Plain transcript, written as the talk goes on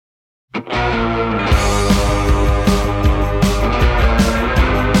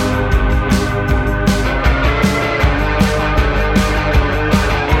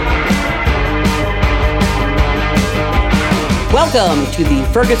Welcome to the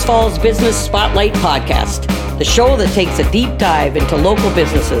Fergus Falls Business Spotlight Podcast, the show that takes a deep dive into local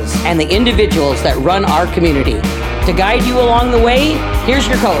businesses and the individuals that run our community. To guide you along the way, here's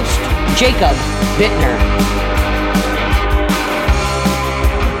your host, Jacob Bittner.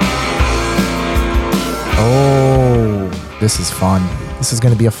 Oh, this is fun. This is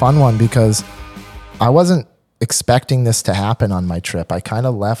going to be a fun one because I wasn't expecting this to happen on my trip. I kind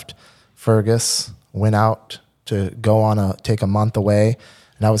of left Fergus, went out to take a month away.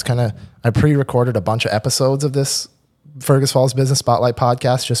 And I pre-recorded a bunch of episodes of this Fergus Falls Business Spotlight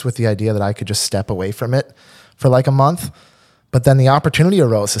podcast just with the idea that I could just step away from it for like a month. But then the opportunity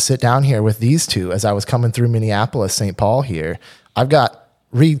arose to sit down here with these two as I was coming through Minneapolis, St. Paul here. I've got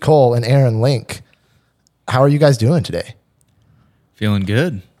Reed Cole and Aaron Link. How are you guys doing today? Feeling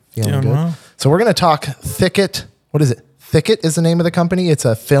good. Feeling good. Well. So we're going to talk Thicket. What is it? Thicket is the name of the company. It's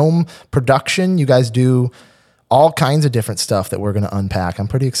a film production. You guys do all kinds of different stuff that we're going to unpack. I'm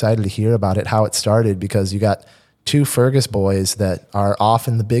pretty excited to hear about it, how it started, because you got two Fergus boys that are off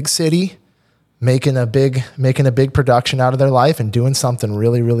in the big city, making a big production out of their life and doing something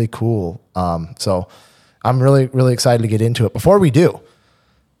really, really cool. So I'm really, really excited to get into it. Before we do,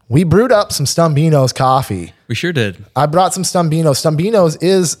 we brewed up some Stumbeano's coffee. We sure did. I brought some Stumbeano's. Stumbeano's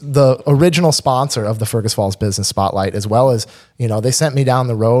is the original sponsor of the Fergus Falls Business Spotlight, as well as, they sent me down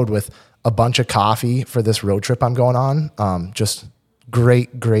the road with a bunch of coffee for this road trip I'm going on. Just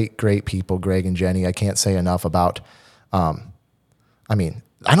great people, Greg and Jenny. I can't say enough about, I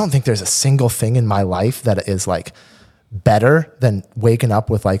don't think there's a single thing in my life that is like better than waking up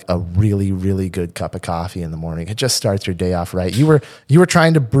with like a really, really good cup of coffee in the morning. It just starts your day off right. You were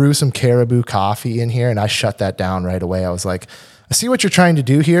trying to brew some Caribou coffee in here and I shut that down right away. I was like, I see what you're trying to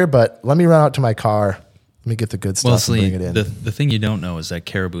do here, but let me run out to my car. Let me get the good stuff and bring it in. The thing you don't know is that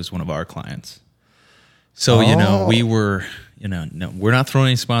Caribou is one of our clients. So, we were, no, we're not throwing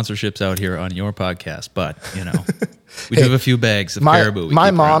any sponsorships out here on your podcast, but, we do have a few bags of Caribou.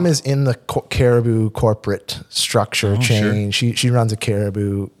 My mom is in the Caribou corporate structure chain. Sure. She runs a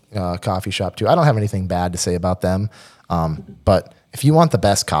Caribou coffee shop too. I don't have anything bad to say about them. But if you want the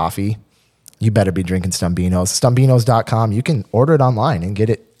best coffee, you better be drinking Stumbeano's. Stumbeanos.com. You can order it online and get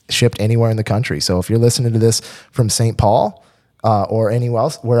it shipped anywhere in the country. So if you're listening to this from St. Paul or anywhere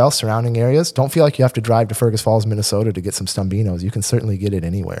else surrounding areas, don't feel like you have to drive to Fergus Falls, Minnesota to get some Stumbeano's. You can certainly get it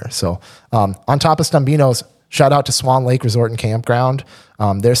anywhere. So on top of Stumbeano's, shout out to Swan Lake Resort and Campground.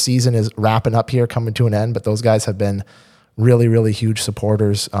 Their season is wrapping up here, coming to an end, but those guys have been really, really huge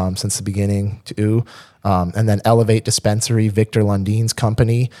supporters since the beginning too. And then Elevate Dispensary, Victor Lundine's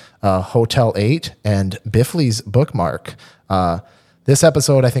company, Hotel 8, and Biffley's Bookmark. This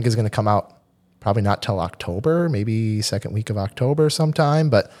episode, I think, is going to come out probably not till October, maybe second week of October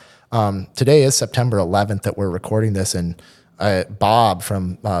sometime. But today is September 11th that we're recording this, and Bob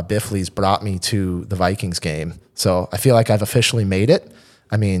from Biffley's brought me to the Vikings game. So I feel like I've officially made it.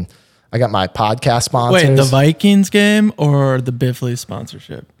 I mean, I got my podcast sponsors. Wait, the Vikings game or the Biffley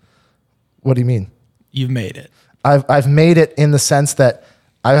sponsorship? What do you mean? You've made it. I've made it in the sense that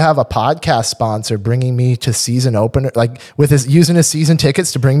I have a podcast sponsor bringing me to season opener, like using his season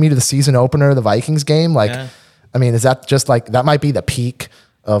tickets to bring me to the season opener of the Vikings game. Like, yeah. I mean, is that just like, that might be the peak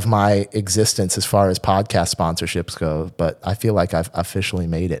of my existence as far as podcast sponsorships go, but I feel like I've officially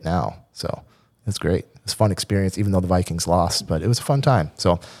made it now. So it's great. It's a fun experience, even though the Vikings lost, but it was a fun time.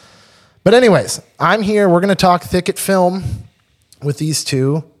 So, but anyways, I'm here. We're going to talk Thicket film with these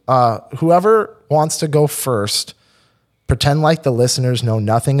two. Whoever wants to go first, pretend like the listeners know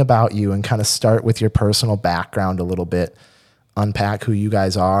nothing about you and kind of start with your personal background a little bit, unpack who you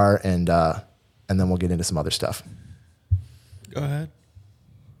guys are, and then we'll get into some other stuff. Go ahead.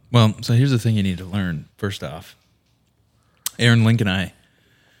 Well, so here's the thing you need to learn. First off, Aaron Link and I,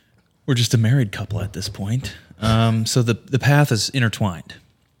 we're just a married couple at this point. So the path is intertwined.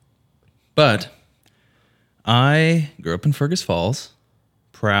 But I grew up in Fergus Falls,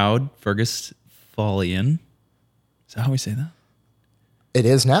 proud Fergus Fallian. Is that how we say that? It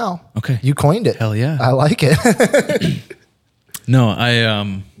is now. Okay. You coined it. Hell yeah. I like it. No,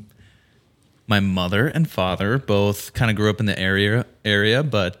 my mother and father both kind of grew up in the area,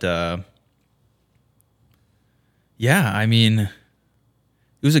 but yeah, I mean, it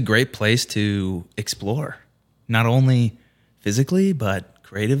was a great place to explore, not only physically, but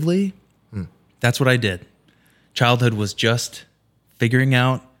creatively. That's what I did. Childhood was just figuring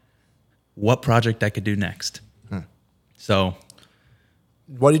out what project I could do next. So,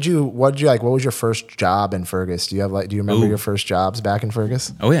 what did you like? What was your first job in Fergus? Do you remember your first jobs back in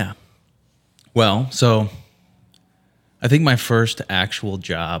Fergus? Oh yeah. Well, so I think my first actual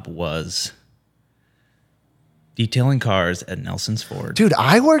job was detailing cars at Nelson's Ford. Dude,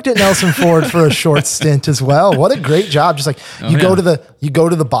 I worked at Nelson Ford for a short stint as well. What a great job. Just like you go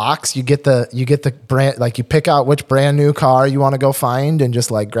to the box, you get the brand, like you pick out which brand new car you want to go find and just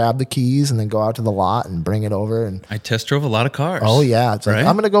like grab the keys and then go out to the lot and bring it over. And I test drove a lot of cars. oh yeah. It's right? like,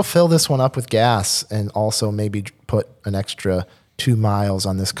 I'm going to go fill this one up with gas and also maybe put an extra 2 miles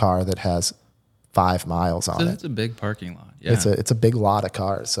on this car that has 5 miles on it. It's a big parking lot. Yeah. It's a big lot of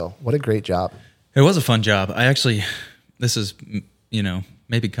cars. So what a great job. It was a fun job. This is,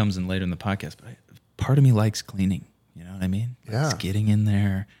 maybe comes in later in the podcast, but part of me likes cleaning. You know what I mean? Yeah. It's getting in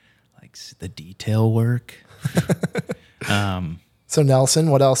there, like the detail work. So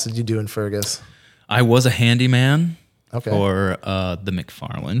Nelson, what else did you do in Fergus? I was a handyman Okay. for the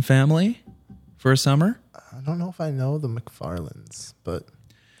McFarland family for a summer. I don't know if I know the McFarlands, but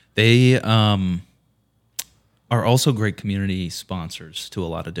They are also great community sponsors to a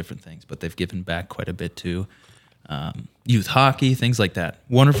lot of different things, but they've given back quite a bit to youth hockey, things like that.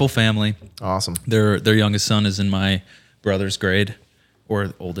 Wonderful family. awesome. Their youngest son is in my brother's grade,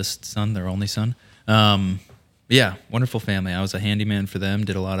 or oldest son, their only son. Yeah, wonderful family. I was a handyman for them,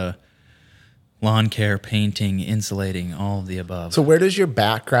 did a lot of lawn care, painting, insulating, all of the above. So where does your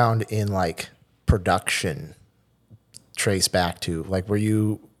background in like production trace back to? Like, were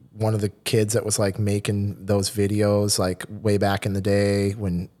you one of the kids that was like making those videos like way back in the day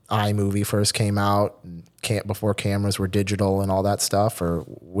when iMovie first came out and before cameras were digital and all that stuff? Or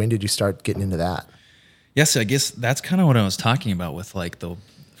when did you start getting into that? Yes, I guess that's kind of what I was talking about with like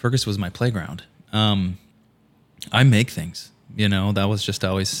Fergus was my playground. I make things, that was just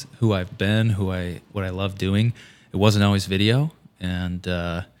always who I've been, what I love doing. It wasn't always video. And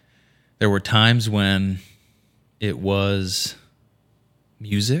there were times when it was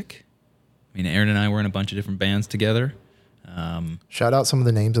music. I mean, Aaron and I were in a bunch of different bands together. Shout out some of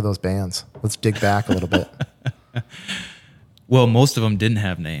the names of those bands. Let's dig back a little bit. Well, most of them didn't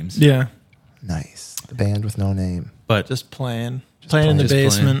have names. Yeah. Nice. The band with no name. But Just playing in the Just playing.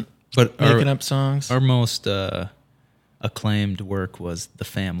 basement, But making up songs. Our most acclaimed work was The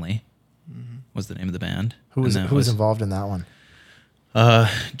Family, was the name of the band. Who was And that involved in that one?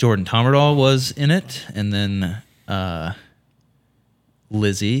 Jordan Tomerdahl was in it, and then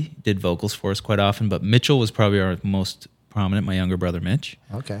Lizzie did vocals for us quite often, but Mitchell was probably our most prominent, my younger brother Mitch.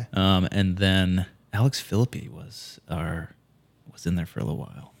 Okay. And then Alex Philippi was in there for a little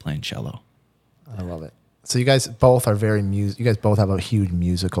while playing cello. I love it. So you guys both are you guys both have a huge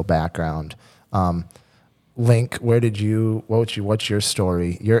musical background. Link, what's your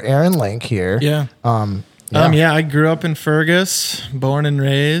story? You're Aaron Link here. Yeah. Yeah. I grew up in Fergus, born and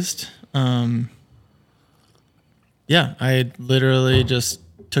raised. I literally just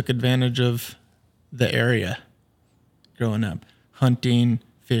took advantage of the area growing up. Hunting,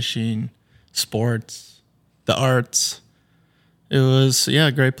 fishing, sports, the arts. It was,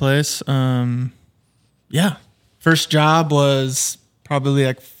 a great place. First job was probably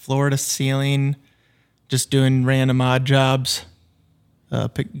like floor to ceiling, just doing random odd jobs,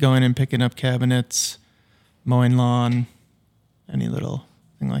 going and picking up cabinets, mowing lawn, any little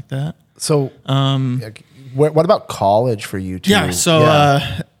thing like that. So, what about college for you two?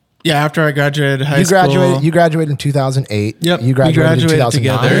 After I graduated high school. You graduated in 2008. Yep. You graduated in We 2009. graduated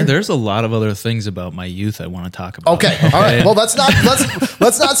together. There's a lot of other things about my youth I want to talk about. Okay. All right. Well, let's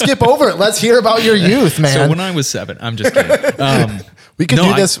not skip over it. Let's hear about your youth, man. So when I was 7, I'm just kidding. We could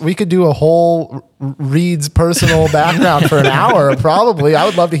do this. We could do a whole Reed's personal background for an hour, probably. I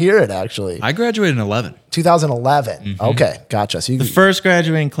would love to hear it, actually. I graduated in 11. 2011. Mm-hmm. Okay, gotcha. So the first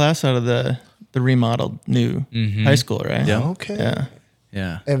graduating class out of the remodeled new high school, right? Yeah. Okay. Yeah.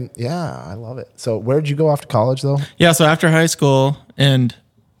 Yeah. And I love it. So where'd you go off to college, though? Yeah, so after high school and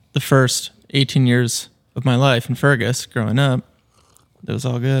the first 18 years of my life in Fergus growing up, it was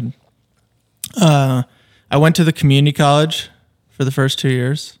all good. I went to the community college for the first 2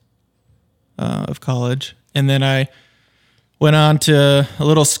 years of college. And then I went on to a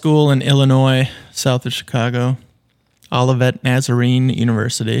little school in Illinois, south of Chicago, Olivet Nazarene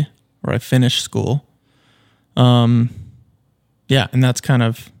University, where I finished school. And that's kind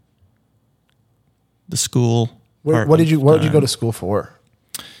of the school. What did you go to school for?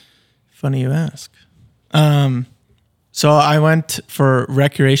 Funny you ask. So I went for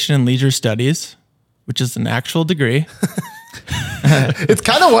recreation and leisure studies, which is an actual degree. It's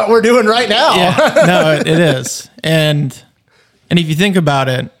kind of what we're doing right now. Yeah, no, it is. And if you think about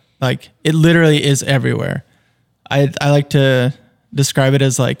it, like it literally is everywhere. I like to describe it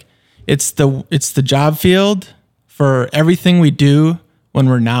as like it's the job field for everything we do when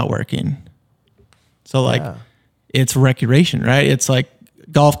we're not working. So like it's recreation, right? It's like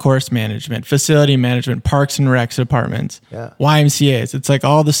golf course management, facility management, parks and recs departments, YMCAs. It's like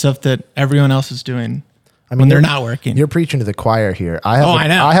all the stuff that everyone else is doing. I mean, when they're not working. You're preaching to the choir here. I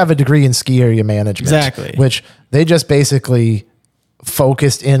know. I have a degree in ski area management. Exactly. Which they just basically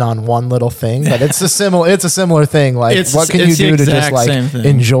focused in on one little thing, but it's a similar thing. Like, what can you do to just like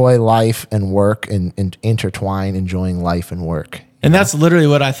enjoy life and work and intertwine enjoying life and work? And that's literally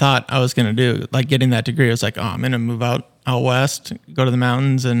what I thought I was going to do. Like getting that degree, I was like, oh, I'm going to move out west, go to the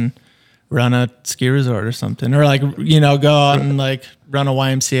mountains and run a ski resort or something, or like, go out and like run a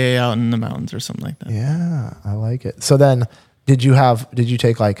YMCA out in the mountains or something like that. Yeah, I like it. So then did you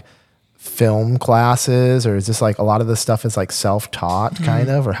take like film classes, or is this like a lot of this stuff is like self-taught kind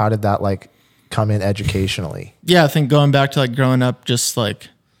of, or how did that like come in educationally? Yeah, I think going back to like growing up, just like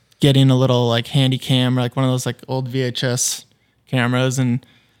getting a little like handy camera, like one of those like old VHS cameras, and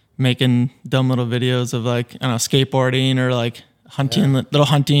making dumb little videos of like, I don't know, skateboarding or like hunting, little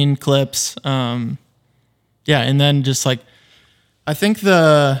hunting clips. And then just like, I think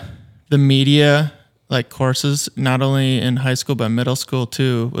the media like courses, not only in high school, but middle school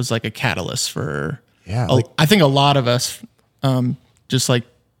too, was like a catalyst for, I think a lot of us, just like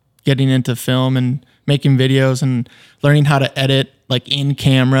getting into film and making videos and learning how to edit like in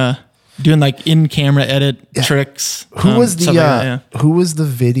camera, doing like in camera edit tricks. Who was the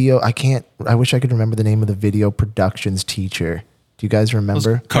video? I wish I could remember the name of the video productions teacher. Do you guys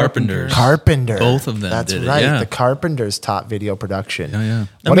remember? Carpenters. Both of them. That's did right. It, yeah. The Carpenters taught video production. Yeah.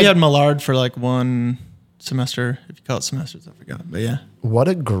 And we had Millard for like one semester, if you call it semesters, I forgot. But yeah. What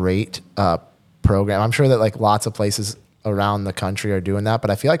a great program. I'm sure that like lots of places around the country are doing that, but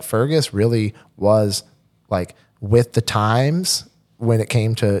I feel like Fergus really was like with the times when it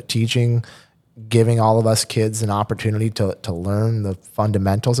came to teaching, giving all of us kids an opportunity to learn the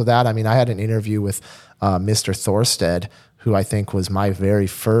fundamentals of that. I mean, I had an interview with Mr. Thorstead, who I think was my very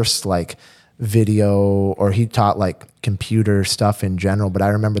first like video, or he taught like computer stuff in general. But I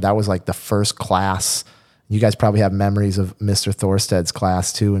remember that was like the first class. You guys probably have memories of Mr. Thorstead's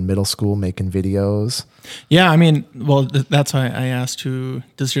class too in middle school, making videos. Yeah, I mean, well, that's why I asked who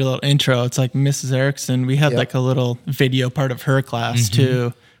does your little intro. It's like Mrs. Erickson. We had like a little video part of her class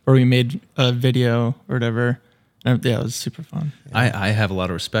too, where we made a video or whatever. And it was super fun. Yeah. I have a lot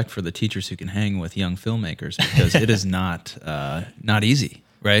of respect for the teachers who can hang with young filmmakers, because it is not easy,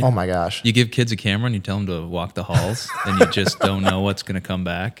 right? Oh my gosh. You give kids a camera and you tell them to walk the halls, and you just don't know what's going to come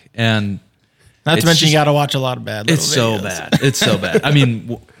back. And not to mention, you got to watch a lot of bad little videos. It's so bad. I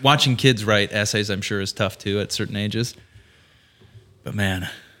mean, watching kids write essays, I'm sure, is tough too at certain ages. But man,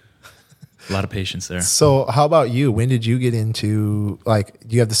 a lot of patience there. So how about you? When did you get into, like,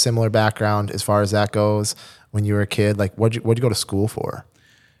 do you have the similar background as far as that goes? When you were a kid, like what'd you go to school for?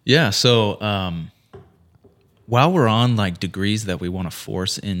 Yeah. So while we're on like degrees that we want to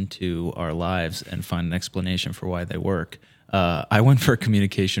force into our lives and find an explanation for why they work, I went for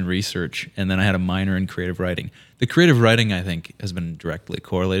communication research, and then I had a minor in creative writing. The creative writing, I think, has been directly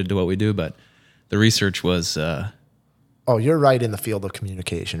correlated to what we do, but the research was... oh, you're right in the field of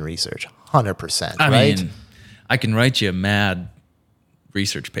communication research, 100%, I right? mean, I can write you a mad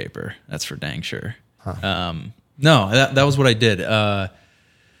research paper. That's for dang sure. Huh. No, that was what I did. The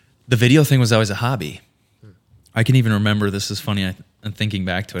video thing was always a hobby. I can even remember, this is funny, I'm thinking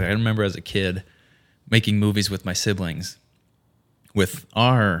back to it. I remember as a kid making movies with my siblings with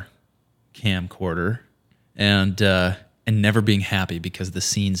our camcorder, and never being happy because the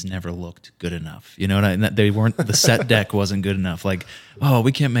scenes never looked good enough. You know what I mean? They weren't, the set deck wasn't good enough. Like, oh,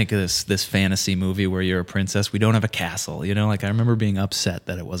 we can't make this fantasy movie where you're a princess. We don't have a castle. You know, like I remember being upset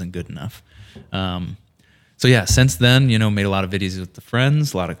that it wasn't good enough. So yeah, since then, made a lot of videos with the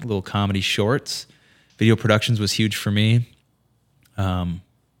friends, a lot of little comedy shorts. Video productions was huge for me.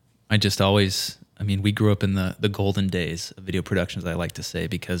 I just always, we grew up in the golden days of video productions, I like to say,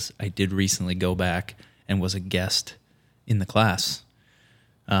 because I did recently go back and was a guest in the class,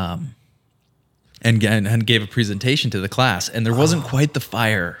 and gave a presentation to the class. And there wasn't quite the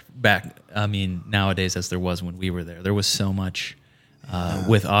fire back, nowadays as there was when we were there. There was so much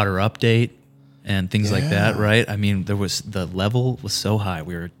with Otter Update and things like that, right? The level was so high.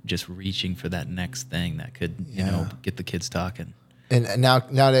 We were just reaching for that next thing that could, get the kids talking. And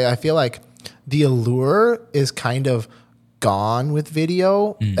nowadays, I feel like the allure is kind of gone with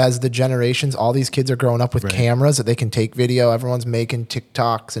video as the generations. All these kids are growing up with cameras that they can take video. Everyone's making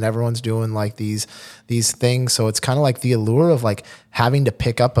TikToks and everyone's doing like these things. So it's kind of like the allure of like having to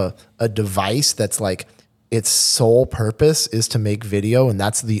pick up a device that's like its sole purpose is to make video, and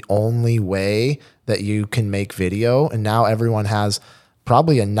that's the only way that you can make video. And now everyone has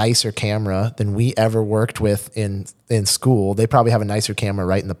probably a nicer camera than we ever worked with in school. They probably have a nicer camera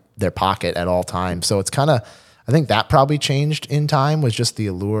right in their pocket at all times. So it's kind of, I think that probably changed in time, was just the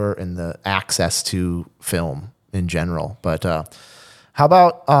allure and the access to film in general. But how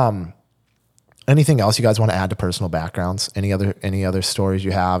about anything else you guys want to add to personal backgrounds? Any other stories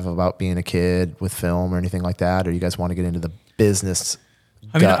you have about being a kid with film or anything like that? Or you guys want to get into the business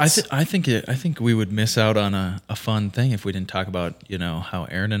guts? I think we would miss out on a fun thing if we didn't talk about, how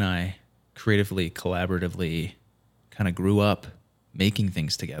Aaron and I creatively, collaboratively kind of grew up making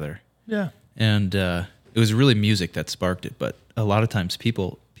things together. Yeah. And it was really music that sparked it. But a lot of times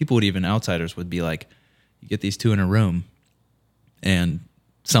people would, even outsiders would be like, you get these two in a room and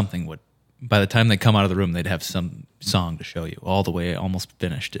something would, by the time they come out of the room, they'd have some song to show you all the way almost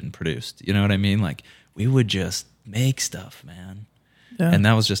finished and produced. You know what I mean? Like, we would just make stuff, man. Yeah. And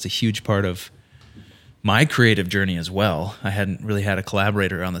that was just a huge part of my creative journey as well. I hadn't really had a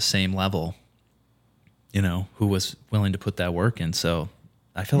collaborator on the same level, who was willing to put that work in. So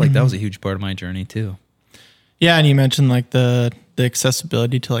I feel like that was a huge part of my journey too. Yeah, and you mentioned like the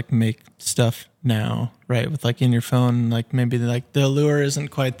accessibility to like make stuff now, right? With like in your phone, like maybe like the allure isn't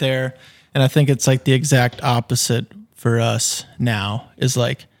quite there. And I think it's like the exact opposite for us now, is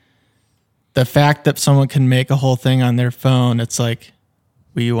like the fact that someone can make a whole thing on their phone. It's like,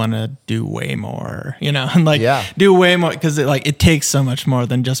 we want to do way more, and like do way more, because it takes so much more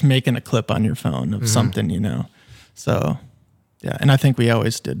than just making a clip on your phone of something, So yeah, and I think we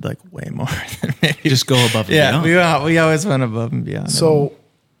always did like way more than maybe. Just go above and beyond. We always went above and beyond. So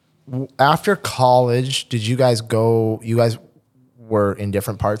after college, did you guys were in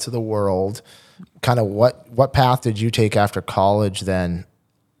different parts of the world. Kind of what path did you take after college then,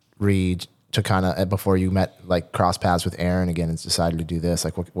 Reed, to kind of, before you met, like, cross paths with Aaron again and decided to do this?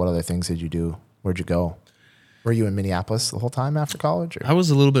 Like, what other things did you do? Where'd you go? Were you in Minneapolis the whole time after college? Or? I was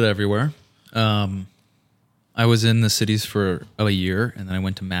a little bit everywhere. I was in the cities for a year, and then I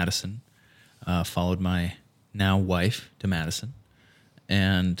went to Madison, followed my now wife to Madison,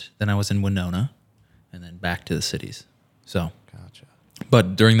 and then I was in Winona, and then back to the cities. So, gotcha.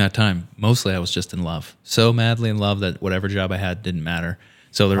 But during that time, mostly I was just in love. So madly in love that whatever job I had didn't matter.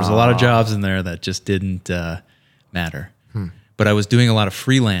 So there was a lot of jobs in there that just didn't matter. But I was doing a lot of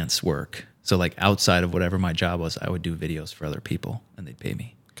freelance work. So like outside of whatever my job was, I would do videos for other people and they'd pay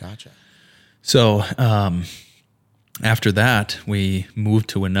me. Gotcha. So after that, we moved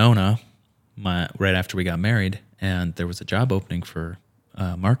to Winona right after we got married. And there was a job opening for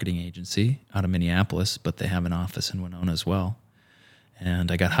a marketing agency out of Minneapolis, but they have an office in Winona as well. And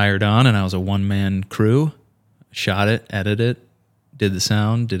I got hired on, and I was a one-man crew, shot it, edited it, did the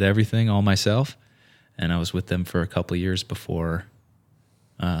sound, did everything all myself. And I was with them for a couple of years before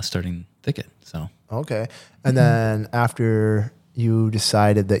starting Thicket. So okay. And then after you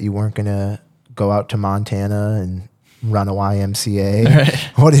decided that you weren't going to go out to Montana and run a YMCA, right.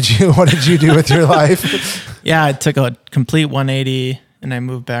 What did you do with your life? Yeah, I took a complete 180 and I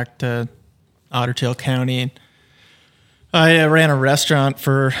moved back to Otter Tail County. I ran a restaurant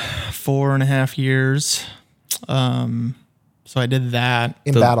for 4.5 years. So I did that.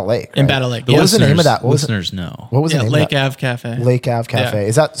 In Battle Lake. Right? In Battle Lake. What was the name of that? Listeners know. What was the name of that? Lake Ave Cafe. Lake Ave Cafe. Yeah.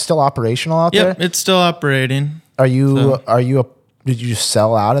 Is that still operational out there? Yep, it's still operating. Did you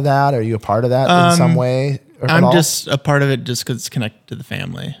sell out of that? Are you a part of that in some way? I'm just a part of it just because it's connected to the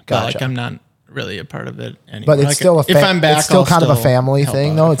family. Gotcha. But I'm not really a part of it anymore. But it's still if I'm back, it's still kind of a family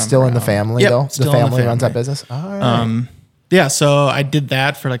thing, though. It's still in the family, though. The family runs that business. All right. Yeah, so I did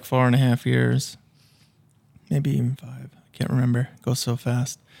that for like 4.5 years, maybe even 5. I can't remember. It goes so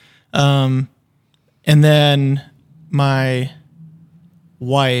fast. And then my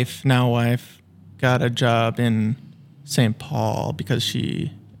now wife, got a job in St. Paul because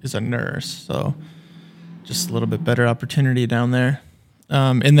she is a nurse. So just a little bit better opportunity down there.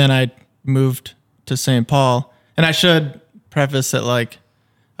 And then I moved to St. Paul. And I should preface it like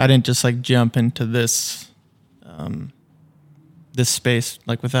I didn't just like jump into this this space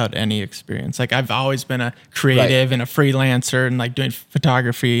like without any experience. Like I've always been a creative and a freelancer and like doing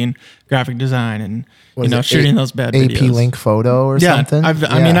photography and graphic design and shooting those bad AP videos. Link photo or something. I've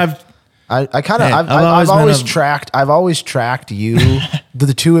always tracked you,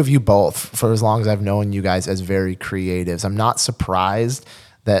 the two of you both, for as long as I've known you guys, as very creatives. I'm not surprised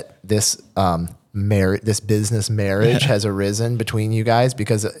that this business marriage has arisen between you guys,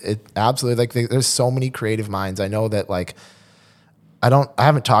 because it absolutely, like, there's so many creative minds. I know that, like, I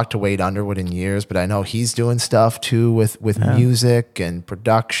haven't talked to Wade Underwood in years, but I know he's doing stuff too with music and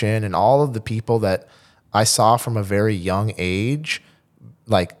production, and all of the people that I saw from a very young age,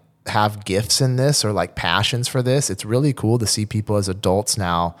 like, have gifts in this or like passions for this, it's really cool to see people as adults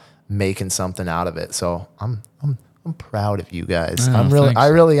now making something out of it. So I'm proud of you guys. Oh, I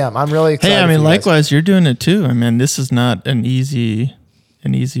really am. I'm really excited. Hey, I for mean, you guys. likewise, you're doing it too. I mean, this is not an easy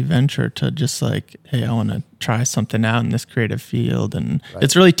venture to just like, hey, I want to try something out in this creative field. And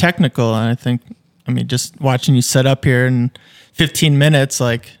it's really technical. And I mean, just watching you set up here in 15 minutes,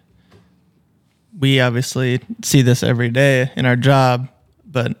 like we obviously see this every day in our job,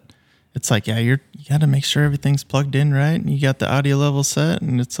 but it's like, yeah, you got to make sure everything's plugged in right. And you got the audio level set,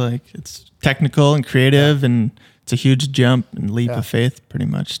 and it's like, it's technical and creative, and it's a huge jump and leap of faith pretty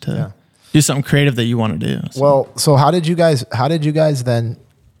much to do something creative that you want to do. So. Well, so how did you guys then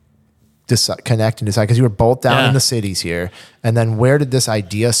connect and decide? Because you were both down in the cities here, and then where did this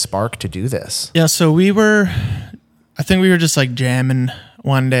idea spark to do this? Yeah, so I think we were just like jamming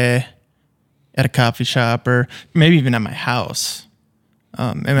one day at a coffee shop, or maybe even at my house.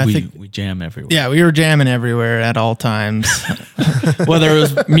 And I think we jam everywhere. Yeah, we were jamming everywhere at all times, whether it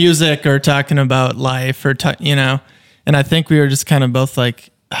was music or talking about life or And I think we were just kind of both like,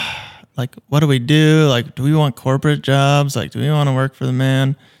 what do we do? Like, do we want corporate jobs? Like, do we want to work for the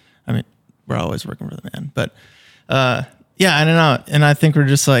man? I mean, we're always working for the man, but yeah, I don't know. And I think we're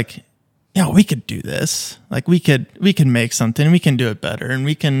just like, we could do this. Like, we can make something. We can do it better, and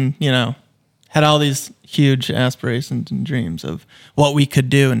we can, had all these huge aspirations and dreams of what we could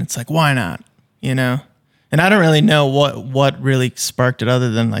do. And it's like, why not? And I don't really know what really sparked it,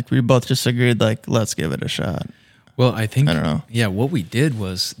 other than like, we both just agreed, like, let's give it a shot. Well, I don't know. Yeah. What we did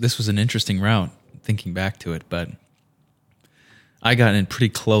was, this was an interesting route thinking back to it, but I got in pretty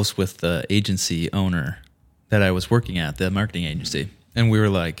close with the agency owner that I was working at, the marketing agency. And we were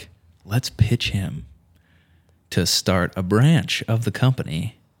like, let's pitch him to start a branch of the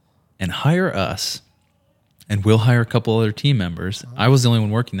company and hire us, and we'll hire a couple other team members. I was the only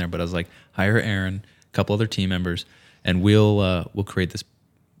one working there, but I was like, hire Aaron, a couple other team members, and we'll create this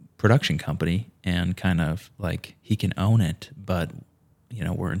production company, and kind of like, he can own it, but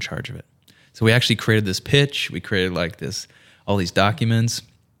we're in charge of it. So we actually created this pitch. We created like all these documents,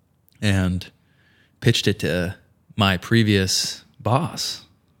 and pitched it to my previous boss.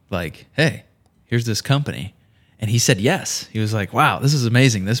 Like, hey, here's this company. And he said yes. He was like, "Wow, this is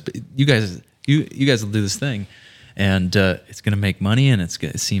amazing. You guys will do this thing, and it's going to make money, and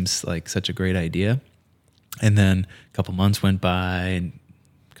it seems like such a great idea." And then a couple months went by, and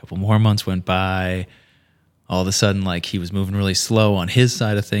a couple more months went by. All of a sudden, like, he was moving really slow on his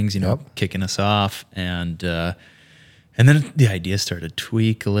side of things, kicking us off, and then the idea started to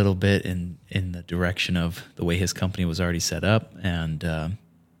tweak a little bit in the direction of the way his company was already set up, and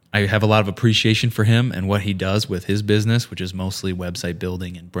I have a lot of appreciation for him and what he does with his business, which is mostly website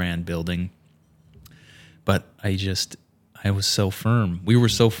building and brand building. But I was so firm. We were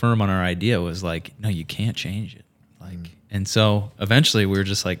so firm on our idea. It was like, no, you can't change it. And so eventually we were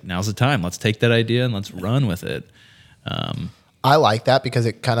just like, now's the time. Let's take that idea and let's run with it. I like that, because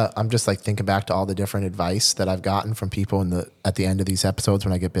I'm just like thinking back to all the different advice that I've gotten from people at the end of these episodes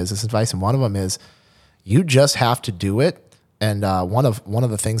when I get business advice. And one of them is, you just have to do it. And one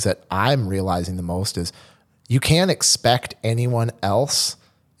of the things that I'm realizing the most is, you can't expect anyone else.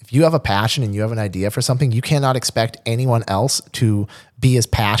 If you have a passion and you have an idea for something, you cannot expect anyone else to be as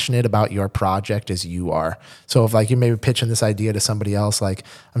passionate about your project as you are. So if like you're maybe pitching this idea to somebody else, like,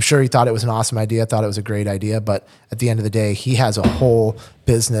 I'm sure he thought it was an awesome idea, thought it was a great idea, but at the end of the day, he has a whole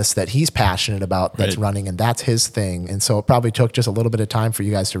business that he's passionate about that's running, and that's his thing. And so it probably took just a little bit of time for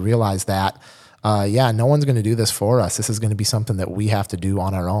you guys to realize that. No one's going to do this for us. This is going to be something that we have to do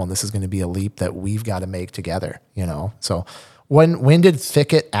on our own. This is going to be a leap that we've got to make together, So when did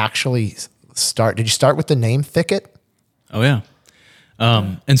Thicket actually start? Did you start with the name Thicket? Oh, yeah.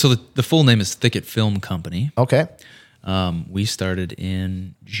 And so the full name is Thicket Film Company. Okay. We started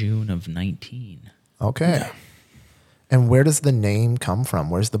in June of 19. Okay. Yeah. And where does the name come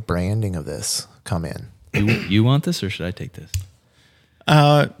from? Where's the branding of this come in? You want this, or should I take this?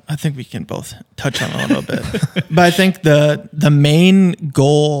 I think we can both touch on it a little bit, but I think the main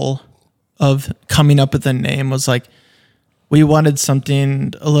goal of coming up with a name was like, we wanted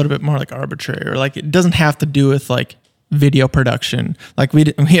something a little bit more like arbitrary, or like, it doesn't have to do with like video production. Like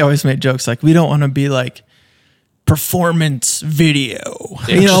we always made jokes, like, we don't want to be like performance video,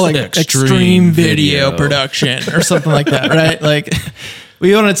 like extreme video production or something like that. Right. Like,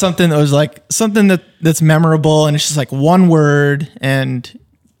 we wanted something that was like something that's memorable, and it's just like one word, and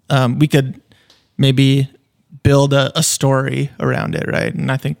we could maybe build a story around it, right? And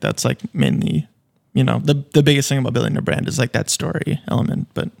I think that's like mainly, the biggest thing about building a brand is like that story element.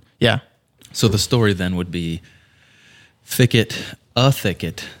 But yeah. So the story then would be, Thicket a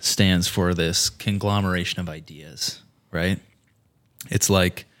thicket stands for this conglomeration of ideas, right? It's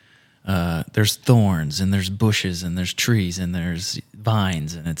like there's thorns and there's bushes and there's trees and there's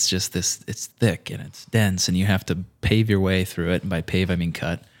vines, and it's just this, it's thick and it's dense, and you have to pave your way through it. And by pave, I mean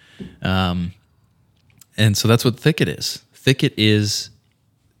cut. And so that's what Thicket is. Thicket is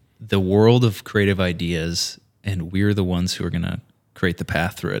the world of creative ideas, and we're the ones who are going to create the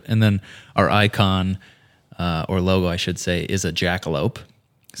path through it. And then our icon, or logo, I should say, is a jackalope.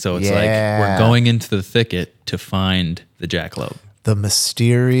 So it's like we're going into the thicket to find the jackalope. The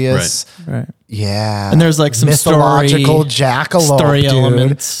mysterious, Right. yeah, And there's like some mythological jackalope, story dude.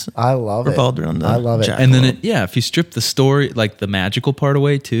 elements. I love it. revolved around the I love it. jackalope. And then if you strip the story, like the magical part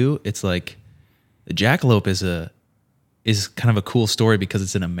away too, it's like the jackalope is kind of a cool story because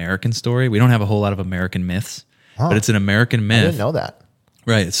it's an American story. We don't have a whole lot of American myths, but it's an American myth. I didn't know that.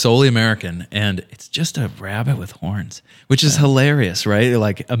 Right, it's solely American, and it's just a rabbit with horns, which is hilarious, right?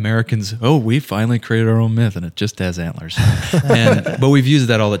 Like Americans, we finally created our own myth, and it just has antlers. But we've used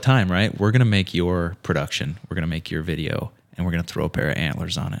that all the time, right? We're gonna make your production, we're gonna make your video, and we're gonna throw a pair of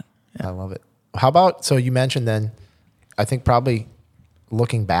antlers on it. I love it. How about, so you mentioned then, I think probably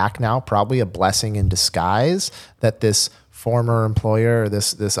looking back now, probably a blessing in disguise that this former employer or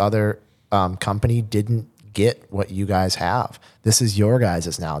this other company didn't get what you guys have. This is your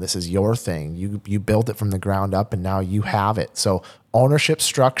guys' now. This is your thing. You built it from the ground up, and now you have it. So ownership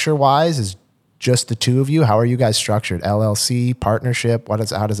structure wise is just the two of you. How are you guys structured? LLC, partnership? How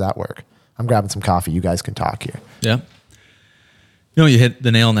does that work? I'm grabbing some coffee. You guys can talk here. Yeah. You hit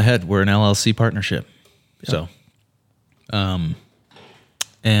the nail on the head. We're an LLC partnership. Yeah. So,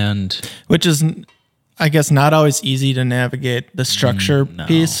 and which is, I guess, not always easy to navigate the structure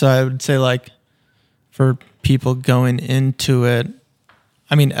piece. So I would say, like, for people going into it,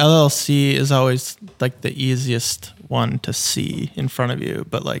 I mean, LLC is always like the easiest one to see in front of you,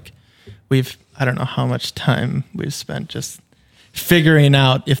 but like I don't know how much time we've spent just figuring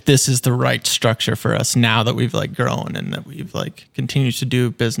out if this is the right structure for us now that we've like grown and that we've like continued to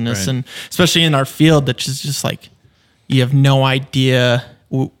do business. Right. And especially in our field, that is just like, you have no idea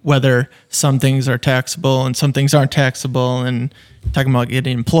whether some things are taxable and some things aren't taxable, and talking about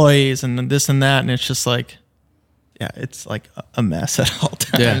getting employees and this and that. And it's just like, it's like a mess at all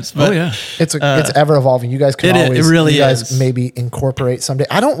times. Yeah. But, it's ever evolving. You guys can always, it really you guys is. maybe incorporate someday.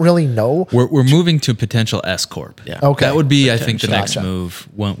 I don't really know. We're moving to potential S Corp. Yeah. Okay. That would be, I think, the next Gotcha. move.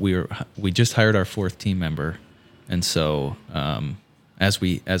 When we just hired our 4th team member. And so, as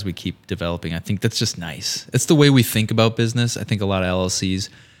we keep developing, I think that's just nice. It's the way we think about business. I think a lot of LLCs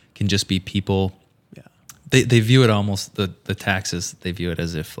can just be people. Yeah. They view it almost, the taxes, they view it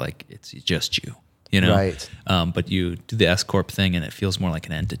as if like it's just you, Right. But you do the S Corp thing and it feels more like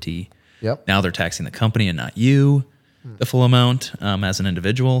an entity. Yep. Now they're taxing the company and not you, the full amount, as an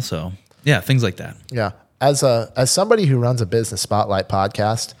individual. So yeah, things like that. Yeah. As somebody who runs a business spotlight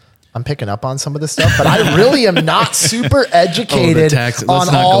podcast, I'm picking up on some of this stuff, but I really am not super educated on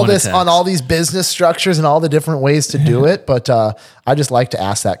all these business structures and all the different ways to do it. But I just like to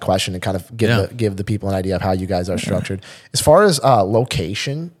ask that question and kind of give the people an idea of how you guys are structured. As far as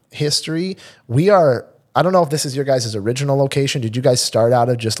location history, I don't know if this is your guys' original location. Did you guys start out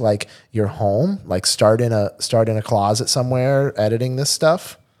of just like your home, like start in a closet somewhere editing this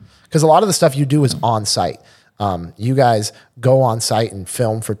stuff? Because a lot of the stuff you do is on site. You guys go on site and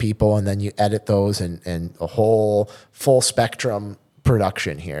film for people, and then you edit those and a whole full spectrum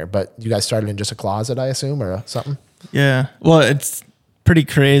production here. But you guys started in just a closet, I assume, or something? Yeah. Well, it's pretty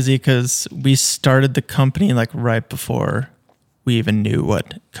crazy because we started the company like right before we even knew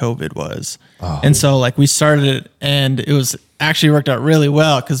what COVID was. Oh. And so like we started it, and it was actually worked out really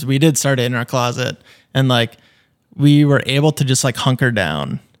well because we did start it in our closet, and like we were able to just like hunker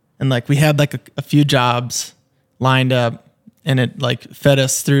down, and like we had like a few jobs lined up, and it like fed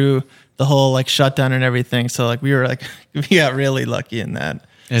us through the whole like shutdown and everything. So like we were like, we got really lucky in that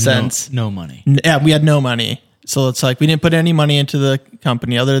sense. No money. Yeah, we had no money. So it's like we didn't put any money into the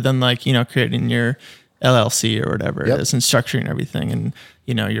company other than like, creating your LLC or whatever it is and structuring everything and,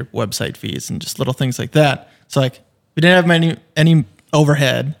 your website fees and just little things like that. So like we didn't have any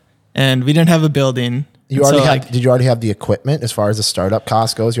overhead, and we didn't have a building. Did you already have the equipment as far as the startup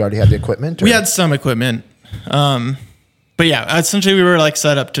cost goes? You already had the equipment? Or? We had some equipment. But yeah, essentially we were like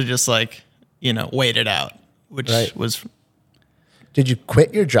set up to just like, wait it out, which was. Did you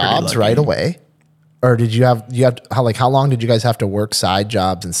quit your jobs right away? Or did you have how long did you guys have to work side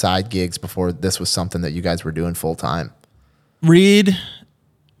jobs and side gigs before this was something that you guys were doing full time? Reed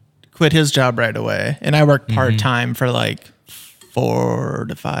quit his job right away, and I worked part time for like 4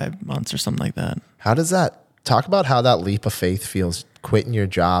 to 5 months or something like that. How does that Talk about how that leap of faith feels, quitting your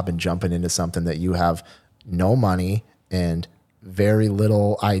job and jumping into something that you have no money and very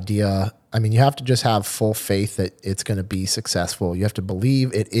little idea. I mean, you have to just have full faith that it's going to be successful. You have to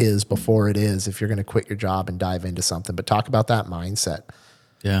believe it is before it is if you're going to quit your job and dive into something. But talk about that mindset.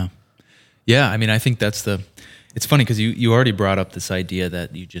 Yeah. Yeah. I mean, I think it's funny because you already brought up this idea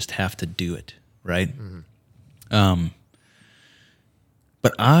that you just have to do it, right? Mm-hmm.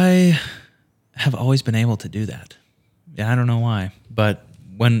 But I have always been able to do that. Yeah, I don't know why. But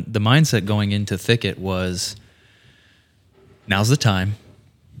when the mindset going into Thicket was, now's the time,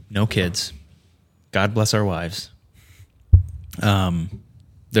 no kids, God bless our wives.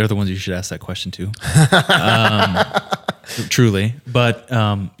 They're the ones you should ask that question to. Truly. But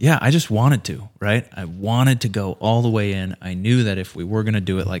yeah, I just wanted to, right? I wanted to go all the way in. I knew that if we were going to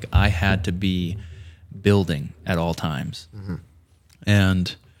do it, like I had to be building at all times. Mm-hmm.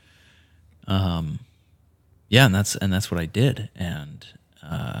 And yeah, and that's what I did. And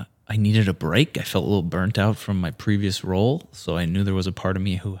I needed a break. I felt a little burnt out from my previous role, so I knew there was a part of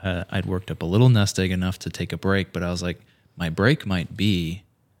me who I'd worked up a little nest egg enough to take a break. But I was like, my break might be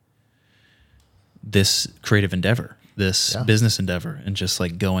this creative endeavor, this business endeavor, and just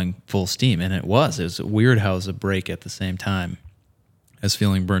like going full steam. And it was weird how it was a break at the same time as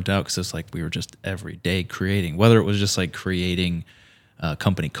feeling burnt out, because it's like we were just every day creating, whether it was just like creating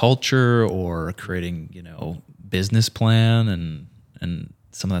company culture or creating, business plan and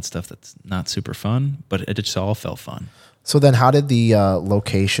some of that stuff that's not super fun, but it just all felt fun. So then how did the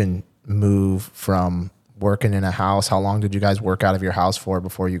location move from working in a house? How long did you guys work out of your house for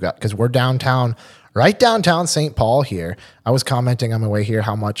before you got, because we're downtown, right downtown St. Paul here. I was commenting on my way here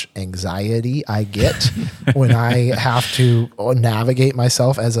how much anxiety I get when I have to navigate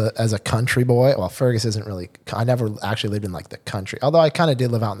myself as a country boy. Well, Fergus isn't really, I never actually lived in like the country, although I kind of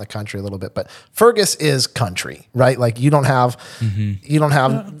did live out in the country a little bit, but Fergus is country, right? Like you don't have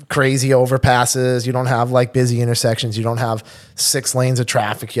crazy overpasses. You don't have like busy intersections. You don't have 6 lanes of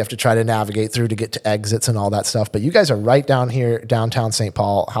traffic you have to try to navigate through to get to exits and all that stuff. But you guys are right down here, downtown St.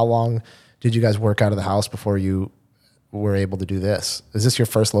 Paul. How long did you guys work out of the house before you were able to do this? Is this your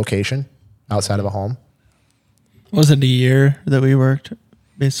first location outside of a home? Was it a year that we worked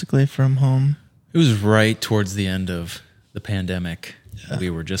basically from home? It was right towards the end of the pandemic. Yeah. We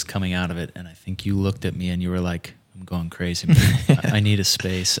were just coming out of it. And I think you looked at me and you were like, I'm going crazy. I need a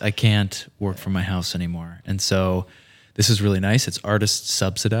space. I can't work from my house anymore. And so this is really nice. It's artist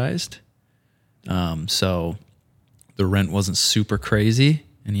subsidized. So the rent wasn't super crazy.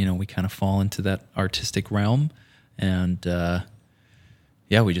 And, we kind of fall into that artistic realm. And,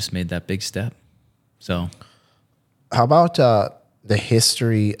 yeah, we just made that big step. So how about the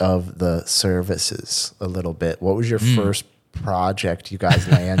history of the services a little bit? What was your first project you guys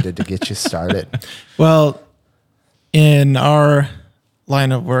landed to get you started? Well, in our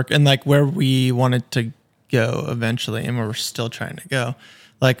line of work and like where we wanted to go eventually and where we're still trying to go,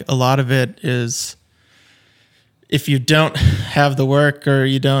 like a lot of it is, if you don't have the work or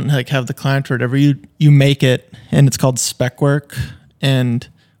you don't like have the client or whatever, you make it, and it's called spec work. And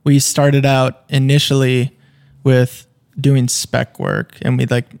we started out initially with doing spec work, and we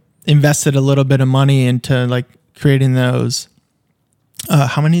like invested a little bit of money into like creating those.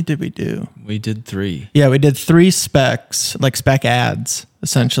 How many did we do? We did 3. Yeah, we did 3 specs, like spec ads,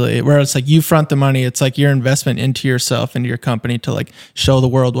 essentially, where it's like you front the money. It's like your investment into yourself, into your company to like show the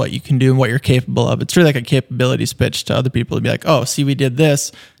world what you can do and what you're capable of. It's really like a capabilities pitch to other people to be like, oh, see, we did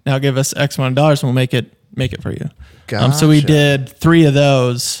this. Now give us X amount of dollars and we'll make it for you. Gotcha. So we did 3 of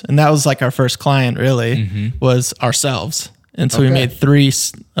those, and that was like our first client really was ourselves. And so we made 3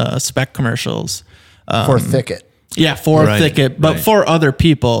 spec commercials. For Thicket. Yeah, for Thicket, but for other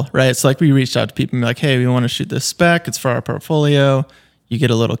people, right? It's like we reached out to people and be like, hey, we want to shoot this spec. It's for our portfolio. You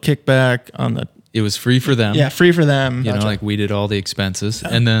get a little kickback on the... It was free for them. Yeah, free for them. Like we did all the expenses.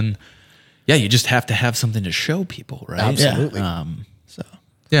 And then, you just have to have something to show people, right? Absolutely.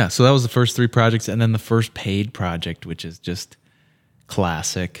 So that was the first 3 projects. And then the first paid project, which is just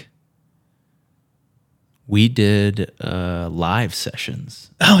classic. We did live sessions.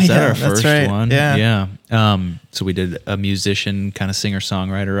 Oh, Is yeah, that our that's first right. one? Yeah. So we did a musician, kind of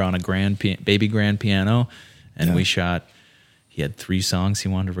singer-songwriter on a baby grand piano, and we shot. He had 3 songs he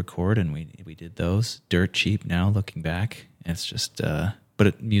wanted to record, and we did those. Dirt cheap now, looking back. It's just,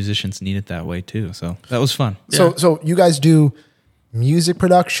 musicians need it that way too. So that was fun. So you guys do music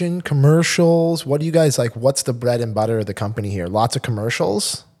production, commercials. What do you guys like? What's the bread and butter of the company here? Lots of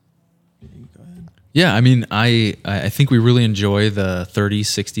commercials. Yeah, I mean, I think we really enjoy the 30,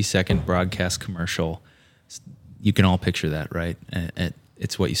 60-second broadcast commercial. You can all picture that, right?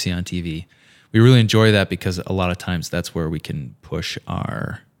 It's what you see on TV. we really enjoy that because a lot of times that's where we can push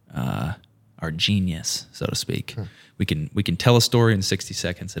our genius, so to speak. We can tell a story in 60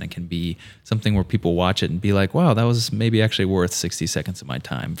 seconds, and it can be something where people watch it and be like, wow, that was maybe actually worth 60 seconds of my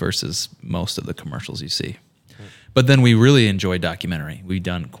time versus most of the commercials you see. But then we really enjoy documentary. We've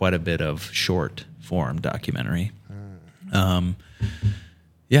done quite a bit of short form documentary. Yeah,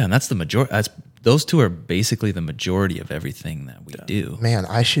 and that's the majority. Those two are basically the majority of everything that we do. Man,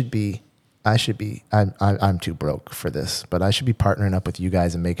 I'm too broke for this, but I should be partnering up with you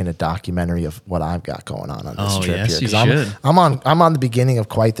guys and making a documentary of what I've got going on this trip yes, here. You should. I'm on the beginning of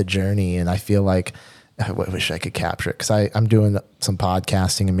quite the journey, and I feel like I wish I could capture it, because I'm doing some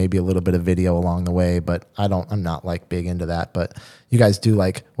podcasting and maybe a little bit of video along the way, but I'm not like big into that. But you guys do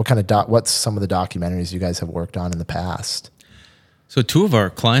like, what's some of the documentaries you guys have worked on in the past? So two of our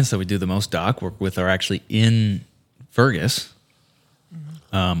clients that we do the most doc work with are actually in Fergus.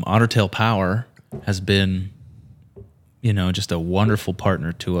 Otter Tail Power has been, just a wonderful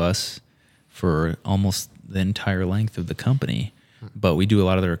partner to us for almost the entire length of the company. But we do a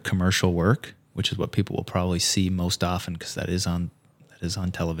lot of their commercial work, which is what people will probably see most often because that is on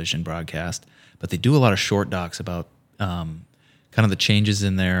television broadcast. But they do a lot of short docs about kind of the changes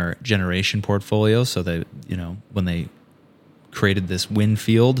in their generation portfolio. So they, when they created this wind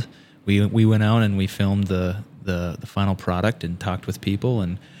field, we went out and we filmed the final product and talked with people.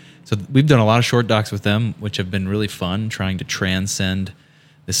 And so we've done a lot of short docs with them, which have been really fun, trying to transcend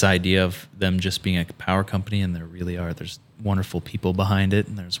this idea of them just being a power company. And there really are, there's wonderful people behind it.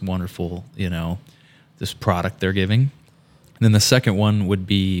 And there's wonderful, this product they're giving. And then the second one would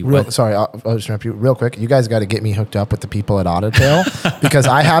be... Sorry, I'll just interrupt you real quick. You guys got to get me hooked up with the people at Otter Tail because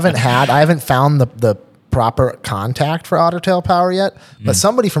I haven't found the proper contact for Otter Tail Power yet, but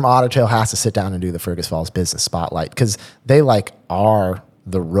somebody from Otter Tail has to sit down and do the Fergus Falls Business Spotlight because they are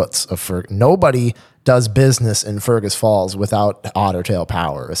the roots of Fergus. Nobody does business in Fergus Falls without Otter Tail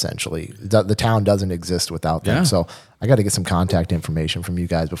Power, essentially. The town doesn't exist without them. Yeah. So I got to get some contact information from you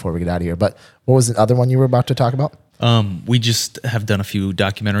guys before we get out of here. But what was the other one you were about to talk about? We just have done a few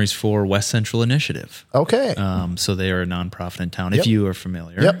documentaries for West Central Initiative. Okay. So they are a nonprofit in town, if you are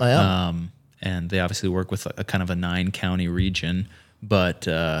familiar. Yep, I am. And they obviously work with a kind of a 9-county region. But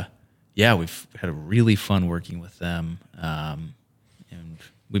we've had a really fun working with them. And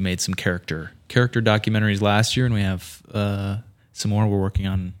we made some character documentaries last year, and we have some more we're working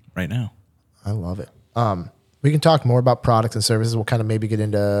on right now. I love it. We can talk more about products and services. We'll kind of maybe get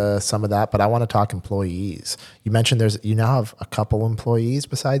into some of that, but I want to talk employees. You mentioned you now have a couple employees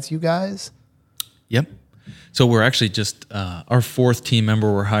besides you guys? Yep. So we're actually just our fourth team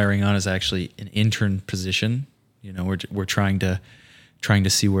member we're hiring on is actually an intern position. We're trying to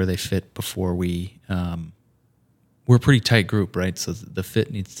see where they fit before we. We're a pretty tight group, right? So the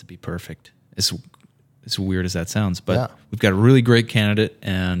fit needs to be perfect. As weird as that sounds, but we've got a really great candidate,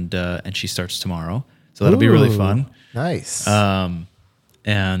 and she starts tomorrow, so that'll be really fun. Nice. And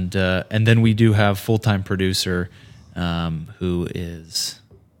then we do have full-time producer who is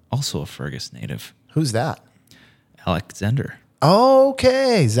also a Fergus native. Who's that? Alex Zender.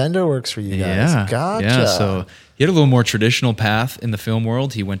 Okay, Zender works for you guys. Yeah, Gotcha. Yeah, so he had a little more traditional path in the film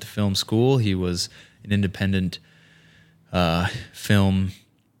world. He went to film school. He was an independent film.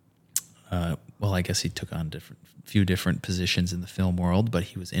 I guess he took on few different positions in the film world, but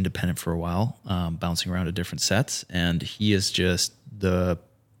he was independent for a while, bouncing around to different sets. And he is just the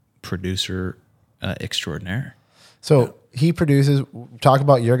producer extraordinaire. So he produces. Talk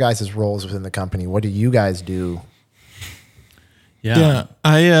about your guys' roles within the company. What do you guys do? Yeah.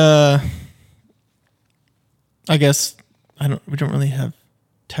 I guess we don't really have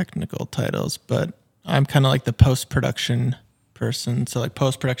technical titles, but I'm kind of like the post-production person. So like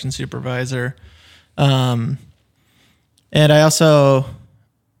post-production supervisor. And I also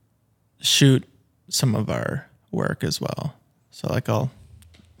shoot some of our work as well. So like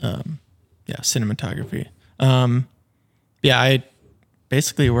cinematography. I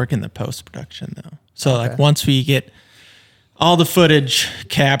basically work in the post-production though. So like once we get all the footage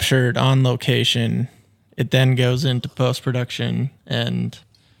captured on location, it then goes into post-production, and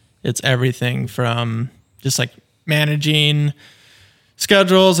it's everything from just like managing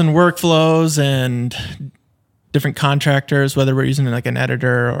schedules and workflows and different contractors, whether we're using like an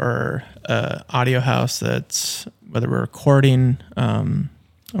editor or a audio house that's whether we're recording or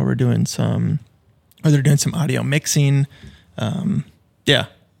they're doing some audio mixing.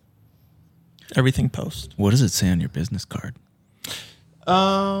 Everything post. What does it say on your business card?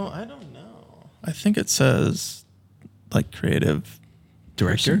 I don't know. I think it says like creative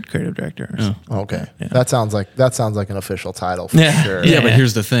Director? Creative director. Oh. Okay. Yeah. That sounds like an official title for Yeah. sure. Yeah, but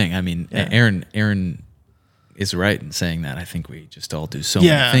here's the thing. I mean, Yeah. Aaron is right in saying that. I think we just all do so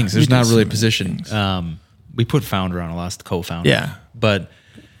Yeah, many things. we There's do not so really a many position. things. We put founder on a last co-founder. Yeah. But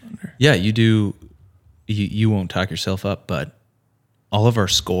yeah, you do. You won't talk yourself up, but all of our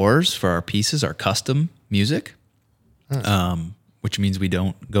scores for our pieces are custom music, which means we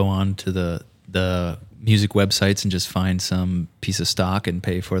don't go on to the music websites and just find some piece of stock and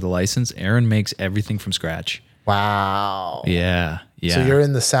pay for the license. Aaron makes everything from scratch. Wow. Yeah. So you're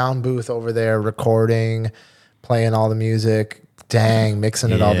in the sound booth over there recording, playing all the music,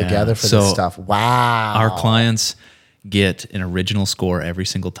 mixing it all Yeah. together for So this stuff. Wow. Our clients get an original score every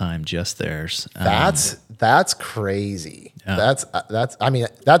single time, just theirs. That's crazy. That's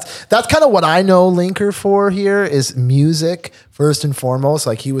kind of what I know Linker for here is music first and foremost.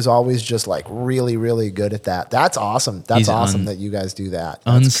 Like he was always just like really, really good at that. That's awesome. That's awesome that you guys do that.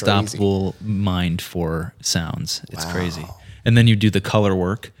 That's unstoppable mind for sounds. It's crazy. And then you do the color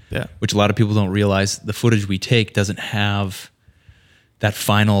work, which a lot of people don't realize. The footage we take doesn't have that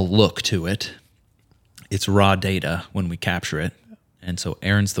final look to it. It's raw data when we capture it. And so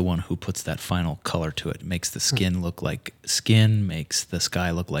Aaron's the one who puts that final color to it. Makes the skin look like skin, makes the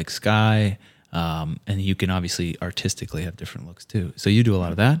sky look like sky. And you can obviously artistically have different looks too. So you do a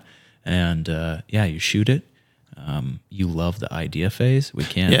lot of that. And you shoot it. You love the idea phase. We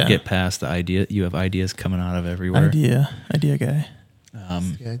can't get past the idea. You have ideas coming out of everywhere. Idea guy.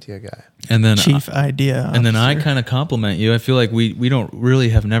 the idea guy. And then Chief idea officer. And then I kind of compliment you. I feel like we don't really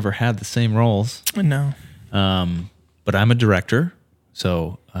have never had the same roles. No. But I'm a director.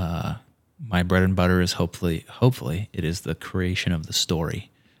 So my bread and butter is hopefully it is the creation of the story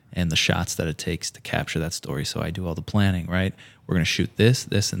and the shots that it takes to capture that story. So I do all the planning, right? We're going to shoot this,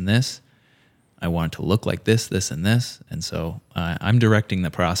 this, and this. I want it to look like this, this, and this. And so I'm directing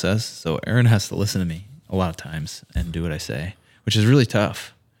the process. So Aaron has to listen to me a lot of times and do what I say, which is really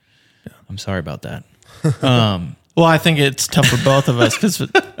tough. Yeah. I'm sorry about that. Well, I think it's tough for both of us because,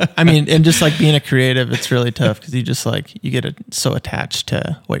 I mean, and just like being a creative, it's really tough because you just like, you get so attached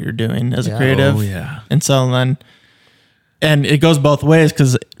to what you're doing as a creative. Oh, yeah. And so then, and it goes both ways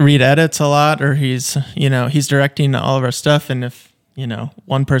because Reed edits a lot or he's directing all of our stuff. And if,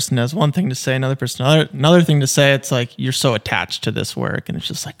 one person has one thing to say, another person, another thing to say, it's like, you're so attached to this work and it's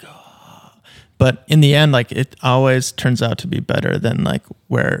just like, oh. But in the end, like it always turns out to be better than like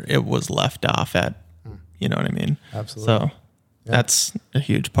where it was left off at. You know what I mean? Absolutely. So that's a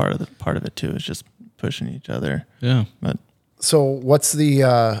huge part of it too, is just pushing each other. Yeah. But so what's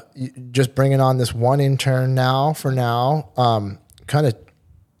the, just bringing on this one intern for now, kind of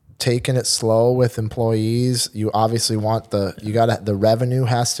taking it slow with employees. You obviously want the revenue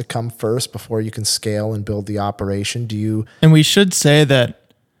has to come first before you can scale and build the operation. And we should say that,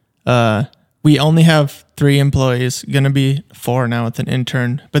 we only have 3 employees, going to be 4 now with an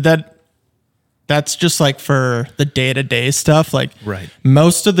intern, but that's just like for the day-to-day stuff. Like right.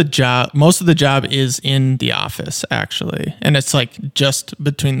 most of the job is in the office actually. And it's like just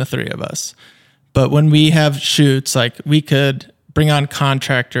between the 3 of us. But when we have shoots, like we could bring on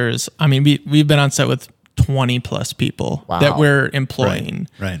contractors. I mean, we've been on set with 20 plus people that we're employing.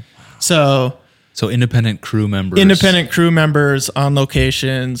 Right. So independent crew members on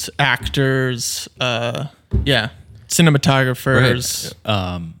locations, actors, cinematographers.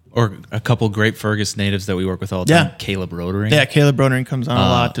 Right. Or a couple great Fergus natives that we work with all the time. Yeah. Caleb Rotering. Yeah, Caleb Rotering comes on a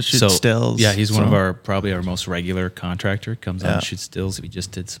lot to shoot stills. Yeah, he's one of probably our most regular contractor. Comes on and shoots stills. We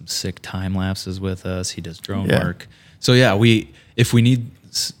just did some sick time lapses with us. He does drone work. So yeah, if we need,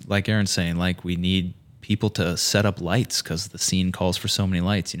 like Aaron's saying, like we need people to set up lights because the scene calls for so many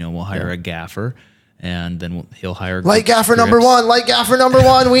lights. We'll hire a gaffer. And then he'll hire light gaffer number 1. Light gaffer number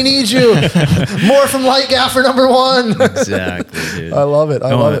 1. We need you. More from light gaffer number 1. Exactly, dude. I love it.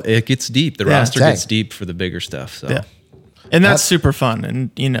 I love it. It gets deep. The roster gets deep for the bigger stuff. So. Yeah. And that's super fun.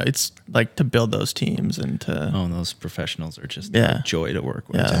 And, it's like to build those teams and to. Oh, and those professionals are just a joy to work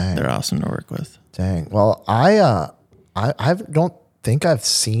with. Yeah, they're awesome to work with. Dang. Well, I don't think I've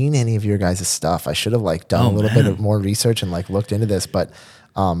seen any of your guys' stuff. I should have done a little bit of more research and looked into this, but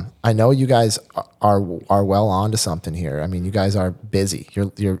I know you guys are well on to something here. I mean, you guys are busy.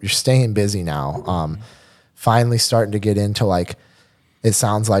 You're staying busy now. Finally starting to get into it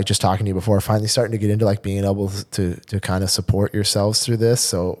sounds like just talking to you before, finally starting to get into being able to kind of support yourselves through this.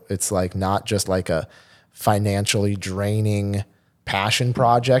 So it's not just a financially draining passion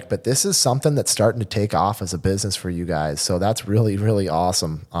project, but this is something that's starting to take off as a business for you guys. So that's really, really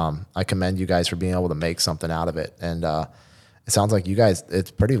awesome. I commend you guys for being able to make something out of it. And, it sounds like you guys,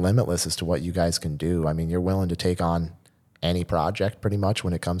 it's pretty limitless as to what you guys can do. I mean, you're willing to take on any project pretty much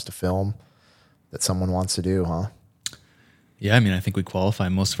when it comes to film that someone wants to do, huh? Yeah, I mean, I think we qualify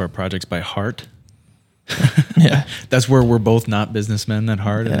most of our projects by heart. Yeah. That's where we're both not businessmen at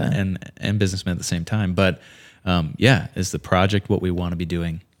heart Yeah. and businessmen at the same time. But is the project what we want to be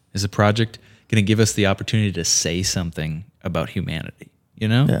doing? Is the project going to give us the opportunity to say something about humanity? You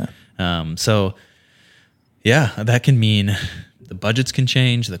know? Yeah. That can mean the budgets can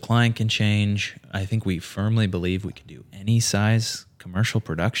change, the client can change. I think we firmly believe we can do any size commercial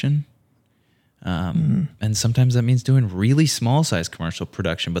production. And sometimes that means doing really small size commercial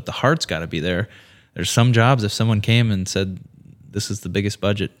production, but the heart's got to be there. There's some jobs, if someone came and said, this is the biggest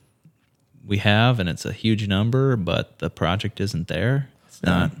budget we have and it's a huge number, but the project isn't there, it's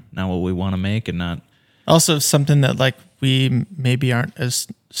not what we want to make, and not Also something that like we maybe aren't as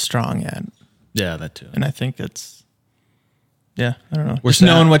strong at. Yeah, that too. And I think it's, I don't know. We're Just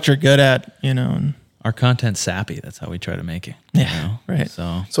knowing what you're good at, and our content's sappy. That's how we try to make it. Yeah, right.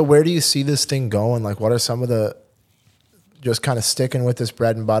 So where do you see this thing going? Like, what are some of the, just kind of sticking with this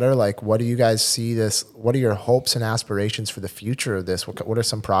bread and butter? Like, what do you guys see this? What are your hopes and aspirations for the future of this? What are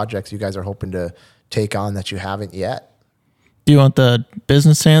some projects you guys are hoping to take on that you haven't yet? Do you want the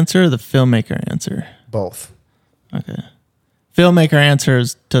business answer or the filmmaker answer? Both. Okay. Filmmaker answer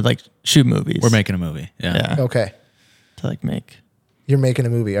is to like shoot movies. We're making a movie. Yeah. Okay. To like make. You're making a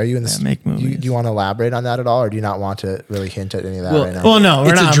movie. Are you in this? Make movies. Do you want to elaborate on that at all, or do you not want to really hint at any of that right now? Well, no,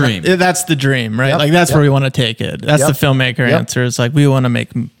 we're It's a not. dream. That's the dream, right? Yep, Like that's yep. where we want to take it. That's Yep. the filmmaker Yep. answer. It's like we want to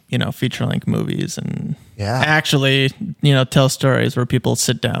make feature length movies and actually tell stories where people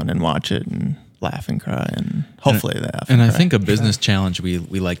sit down and watch it and laugh and cry and hopefully they laugh. And I cry. think a business challenge we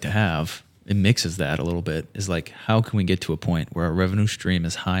like to have, it mixes that a little bit, is like, how can we get to a point where our revenue stream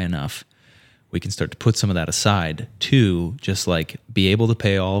is high enough we can start to put some of that aside to just like be able to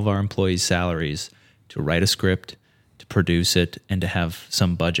pay all of our employees' salaries, to write a script, to produce it, and to have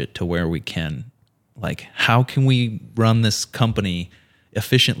some budget to where we can, like, how can we run this company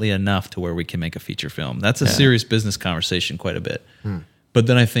efficiently enough to where we can make a feature film? That's a serious business conversation quite a bit. But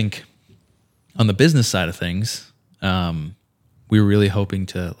then I think on the business side of things, we're really hoping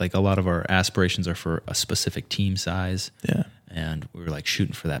to, like, a lot of our aspirations are for a specific team size. Yeah. And we were like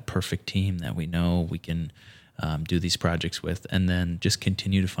shooting for that perfect team that we know we can do these projects with, and then just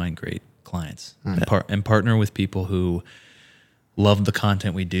continue to find great clients and partner with people who love the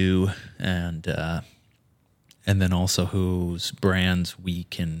content we do, and then also whose brands we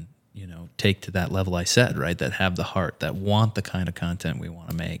can take to that level I said, right, that have the heart, that want the kind of content we want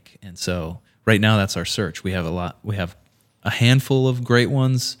to make. And so right now that's our search. We have a handful of great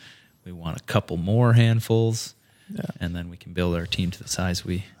ones. We want a couple more handfuls. Yeah. And then we can build our team to the size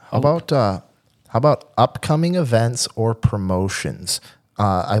we hope. How about upcoming events or promotions?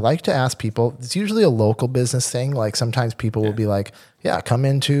 I like to ask people, it's usually a local business thing. Like sometimes people will be like, come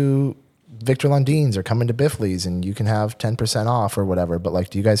into Victor Lundine's or come into Biffley's and you can have 10% off or whatever. But like,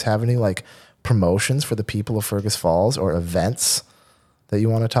 do you guys have any like promotions for the people of Fergus Falls or events that you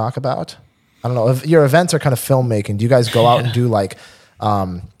want to talk about? I don't know. If your events are kind of filmmaking, do you guys go out and do like,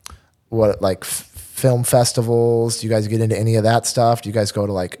 film festivals? Do you guys get into any of that stuff? Do you guys go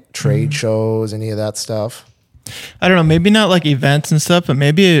to like trade shows, any of that stuff? I don't know, maybe not like events and stuff, but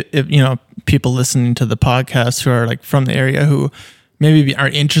maybe if, people listening to the podcast who are like from the area who maybe are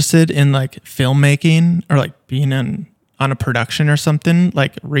interested in like filmmaking or like being on a production or something,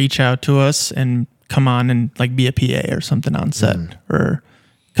 like reach out to us and come on and like be a PA or something on set or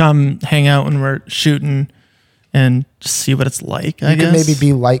come hang out when we're shooting and just see what it's like. I guess could maybe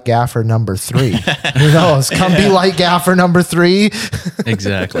be light gaffer number 3. Who knows? Come be light gaffer number 3.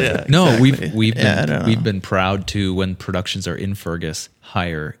 Exactly. We've been proud to, when productions are in Fergus,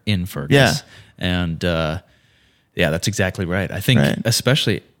 hire in Fergus. Yeah. And that's exactly right. I think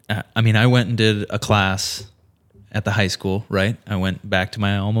especially, I went and did a class at the high school, right? I went back to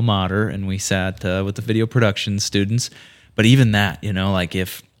my alma mater and we sat with the video production students. But even that, like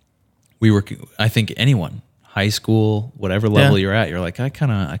if we were, I think anyone, high school, whatever level you're at, you're like, I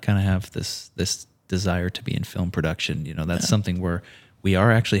kind of have this desire to be in film production. That's something where we are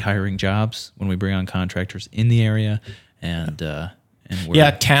actually hiring jobs when we bring on contractors in the area, and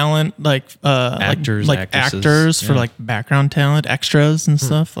we're talent like actors, like actresses, actors for like background talent, extras and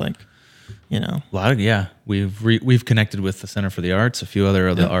stuff like. A lot of we've connected with the Center for the Arts, a few other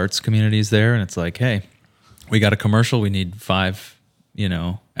of the arts communities there, and it's like, hey, we got a commercial, we need 5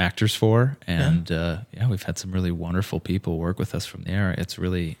 actors for, and we've had some really wonderful people work with us from the area. It's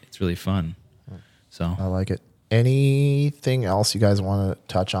really fun. So I like it. Anything else you guys want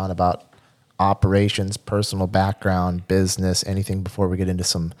to touch on about operations, personal background, business, anything before we get into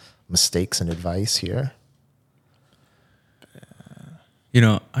some mistakes and advice here?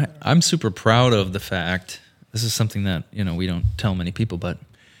 I'm super proud of the fact, this is something that, we don't tell many people, but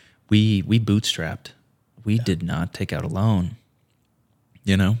we bootstrapped. We did not take out a loan.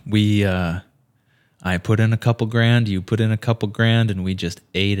 I put in a couple grand, you put in a couple grand, and we just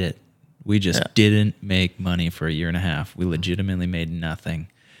ate it. We just didn't make money for a year and a half. We legitimately made nothing.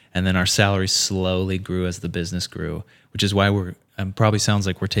 And then our salary slowly grew as the business grew, which is why probably sounds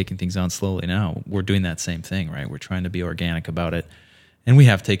like we're taking things on slowly now. We're doing that same thing, right? We're trying to be organic about it. And we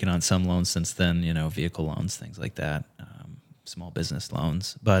have taken on some loans since then, vehicle loans, things like that, small business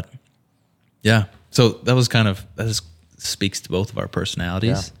loans. But yeah, so that just speaks to both of our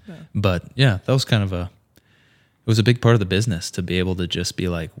personalities. Yeah. But yeah, that was it was a big part of the business to be able to just be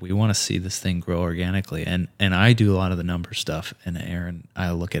like, we want to see this thing grow organically. And I do a lot of the number stuff. And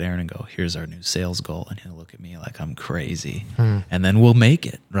I look at Aaron and go, here's our new sales goal. And he'll look at me like I'm crazy. And then we'll make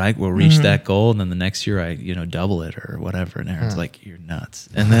it, right? We'll reach that goal. And then the next year I, double it or whatever. And Aaron's like, you're nuts.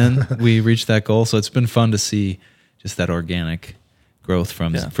 And then we reach that goal. So it's been fun to see just that organic growth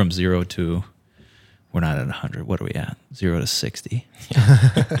from 0 to, we're not at 100. What are we at? 0 to 60.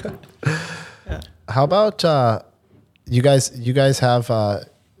 How about you guys have an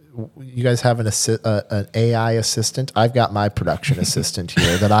AI assistant? I've got my production assistant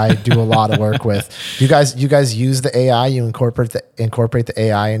here that I do a lot of work with. You guys use the AI? You incorporate the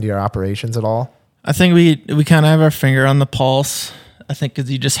AI into your operations at all? I think we kind of have our finger on the pulse. I think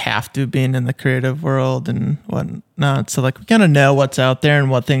because you just have to, being in the creative world and whatnot. So we kind of know what's out there and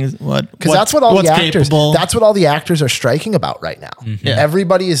because that's what all the actors. Capable. That's what all the actors are striking about right now. Mm-hmm. Yeah.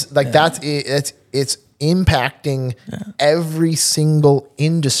 Everybody is it's impacting every single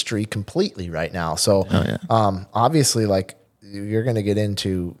industry completely right now. So obviously, you're going to get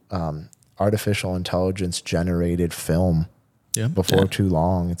into artificial intelligence generated film before too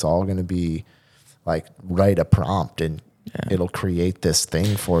long. It's all going to be write a prompt and it'll create this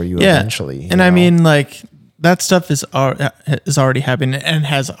thing for you eventually. And I mean, that stuff is already happening and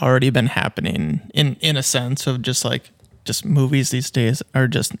has already been happening in a sense of just movies these days are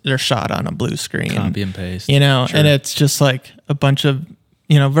they're shot on a blue screen. Copy and paste. And it's just a bunch of,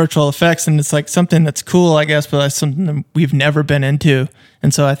 virtual effects, and it's something that's cool, I guess, but that's something that we've never been into.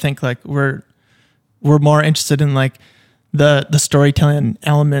 And so I think we're more interested in the storytelling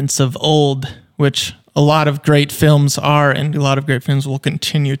elements of old, which a lot of great films are, and a lot of great films will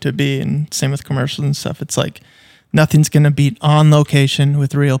continue to be. And same with commercials and stuff. It's nothing's going to beat on location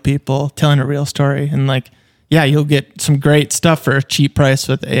with real people telling a real story. And you'll get some great stuff for a cheap price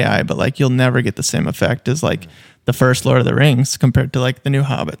with AI, but you'll never get the same effect as the first Lord of the Rings compared to the new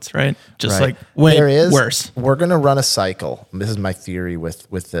Hobbits, right? Just way worse. We're going to run a cycle. This is my theory with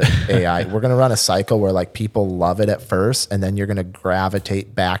the AI. We're going to run a cycle where people love it at first, and then you're going to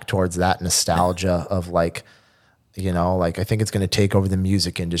gravitate back towards that nostalgia of I think it's going to take over the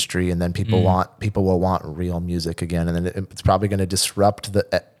music industry, and then people will want real music again, and then it's probably going to disrupt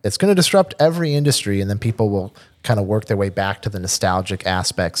every industry, and then people will kind of work their way back to the nostalgic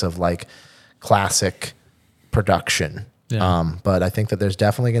aspects of classic production. Yeah. But I think that there's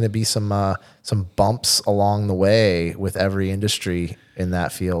definitely going to be some bumps along the way with every industry in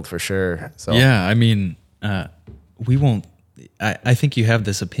that field for sure. So yeah, I mean, we won't. I think you have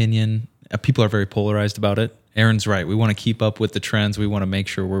this opinion. People are very polarized about it. Aaron's right. We want to keep up with the trends. We want to make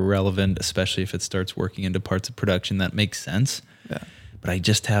sure we're relevant, especially if it starts working into parts of production that make sense. Yeah. But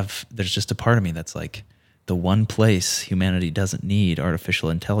there's just a part of me that's the one place humanity doesn't need artificial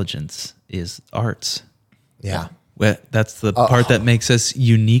intelligence is arts. Yeah. Well, that's the part that makes us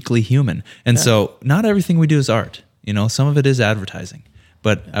uniquely human. And so not everything we do is art. Some of it is advertising.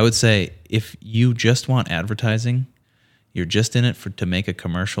 But I would say if you just want advertising, you're just in it to make a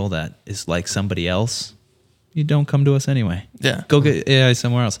commercial that is like somebody else, you don't come to us anyway. Yeah. Go get AI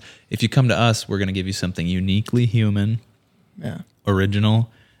somewhere else. If you come to us, we're going to give you something uniquely human, original,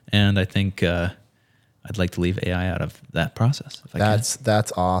 and I think I'd like to leave AI out of that process. If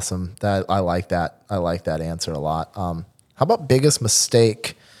That's awesome. I like that. I like that answer a lot. How about biggest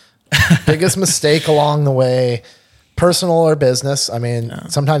mistake? Biggest mistake along the way, personal or business? I mean,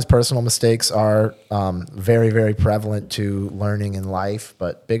 sometimes personal mistakes are very, very prevalent to learning in life,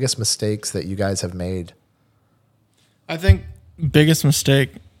 but biggest mistakes that you guys have made? I think biggest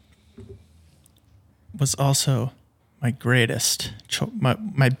mistake was also my greatest,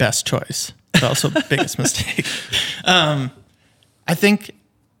 my best choice. But also biggest mistake. I think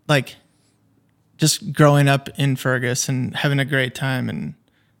just growing up in Fergus and having a great time and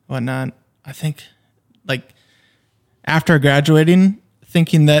whatnot. I think after graduating,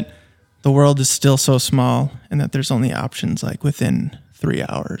 thinking that the world is still so small and that there's only options within 3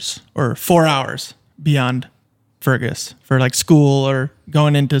 hours or 4 hours beyond Fergus for like school or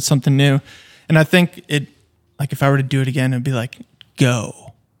going into something new. And I think it, like if I were to do it again, it'd be like,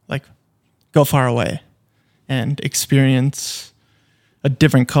 go far away and experience a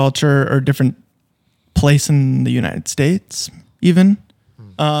different culture or different place in the United States even.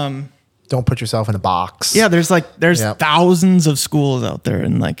 Don't put yourself in a box. Yeah, there's Yep. thousands of schools out there,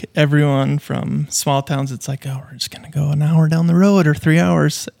 and like everyone from small towns, it's like, oh, we're just gonna go an hour down the road or 3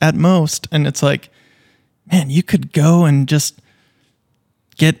 hours at most. And it's like, man, you could go and just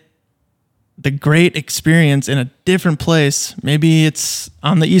get the great experience in a different place. Maybe it's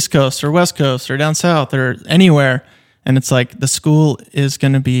on the East Coast or West Coast or down south or anywhere. And it's like the school is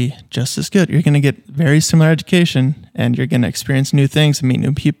going to be just as good. You're going to get very similar education and you're going to experience new things and meet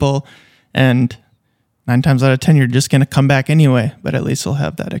new people. And 9 times out of 10, you're just going to come back anyway, but at least you'll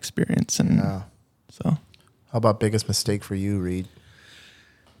have that experience. And so, how about biggest mistake for you, Reed?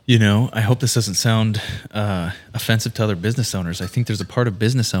 You know, I hope this doesn't sound offensive to other business owners. I think there's a part of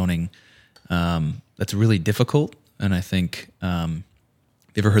business owning that's really difficult. And I think, you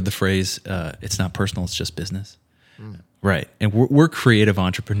ever heard the phrase, it's not personal, it's just business? Right. And we're creative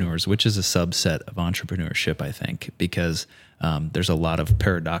entrepreneurs, which is a subset of entrepreneurship, I think, because there's a lot of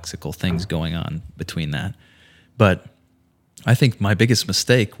paradoxical things going on between that. But I think my biggest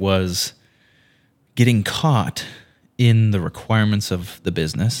mistake was getting caught in the requirements of the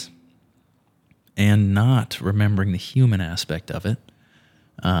business and not remembering the human aspect of it.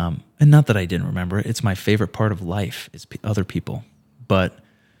 And not that I didn't remember it. It's my favorite part of life is other people. But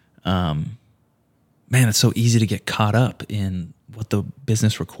man, it's so easy to get caught up in what the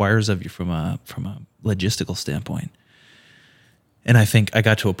business requires of you from a logistical standpoint. And I think I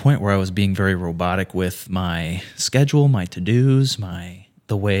got to a point where I was being very robotic with my schedule, my to-dos,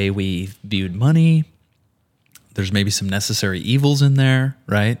 the way we viewed money. There's maybe some necessary evils in there,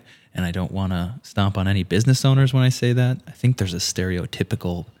 right? And I don't want to stomp on any business owners when I say that. I think there's a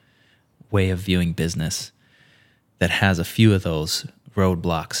stereotypical way of viewing business that has a few of those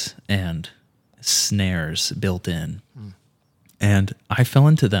roadblocks and snares built in. And I fell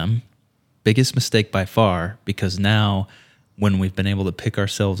into them. Biggest mistake by far, because now when we've been able to pick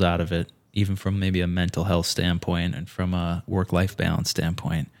ourselves out of it, even from maybe a mental health standpoint and from a work-life balance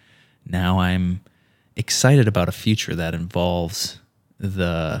standpoint, now I'm excited about a future that involves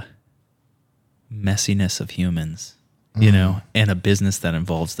the messiness of humans, you know, and a business that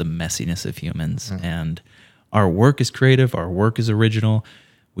involves the messiness of humans. And our work is creative. Our work is original.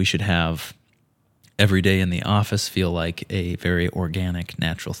 We should have every day in the office feel like a very organic,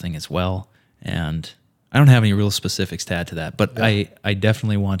 natural thing as well. And I don't have any real specifics to add to that, but I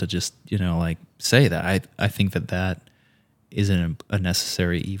definitely want to just, you know, like say that I think that isn't a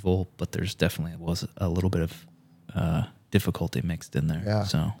necessary evil, but there's definitely was a little bit of difficulty mixed in there. Yeah.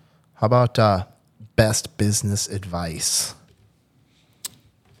 So how about best business advice?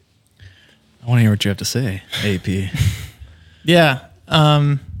 I want to hear what you have to say, AP. yeah.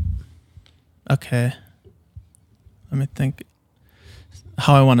 Okay. Let me think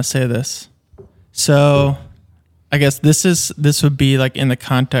how I want to say this. So I guess this would be like in the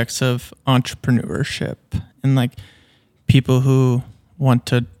context of entrepreneurship and like people who want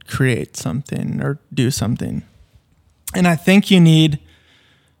to create something or do something. And I think you need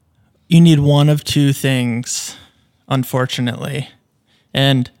one of two things, unfortunately.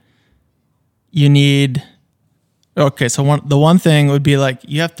 And you need, okay, so the one thing would be like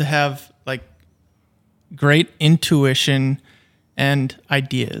you have to have like great intuition and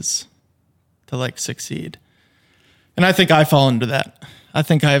ideas to like succeed. And I think I fall into that. I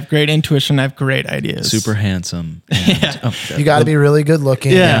think I have great intuition. I have great ideas. Super handsome. Yeah. You got to be really good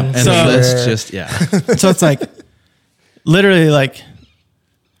looking. Yeah. And So- the list just, yeah. So it's like literally like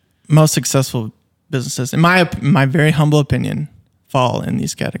most successful businesses, in my very humble opinion, fall in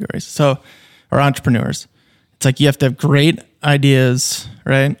these categories. So, or entrepreneurs, it's like you have to have great ideas,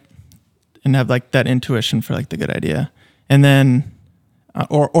 right? And have like that intuition for like the good idea. And then,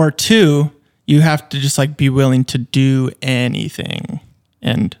 or two, you have to just like be willing to do anything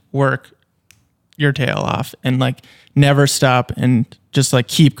and work your tail off and like never stop and just like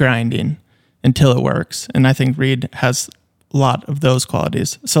keep grinding until it works. And I think Reed has a lot of those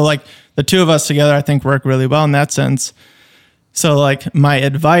qualities. So like the two of us together, I think work really well in that sense. So like my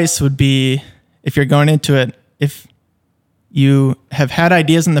advice would be, if you're going into it, if you have had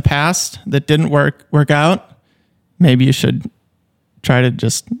ideas in the past that didn't work out, maybe you should try to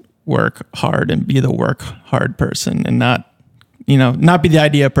just work hard and be the work hard person and not be the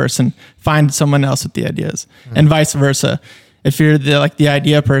idea person. Find someone else with the ideas and vice versa. If you're the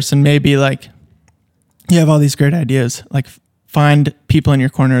idea person, maybe like you have all these great ideas, like find people in your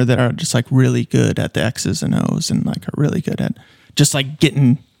corner that are just like really good at the X's and O's and like are really good at just like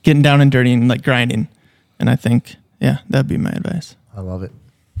getting down and dirty and like grinding. And I think, that'd be my advice. I love it.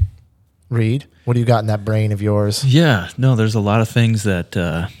 Reed, what do you got in that brain of yours? Yeah, no, there's a lot of things that,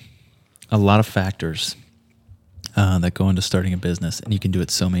 a lot of factors that go into starting a business, and you can do it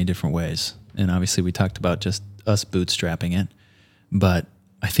so many different ways. And obviously we talked about just us bootstrapping it, but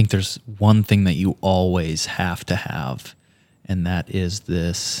I think there's one thing that you always have to have, and that is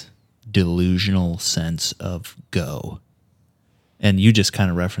this delusional sense of go. And you just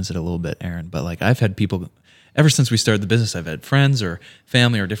kind of referenced it a little bit, Aaron, but like I've had people, ever since we started the business, I've had friends or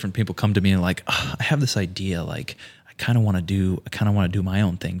family or different people come to me and like, oh, I have this idea, like I kind of want to do my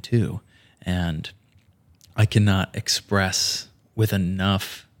own thing too. And I cannot express with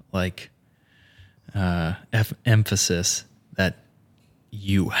enough like emphasis that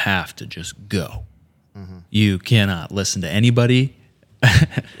you have to just go. Mm-hmm. You cannot listen to anybody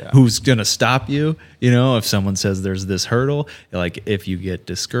who's going to stop you. You know, if someone says there's this hurdle, like if you get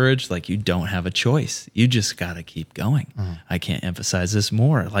discouraged, like you don't have a choice. You just got to keep going. Mm-hmm. I can't emphasize this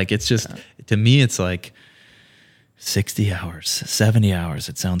more. Like it's just, to me, it's like 60 hours, 70 hours.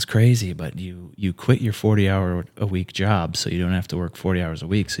 It sounds crazy, but you quit your 40-hour-a-week job so you don't have to work 40 hours a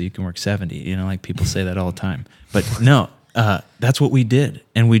week so you can work 70. You know, like people say that all the time. But no, that's what we did.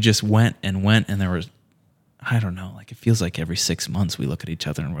 And we just went, and there was, I don't know, like it feels like every 6 months we look at each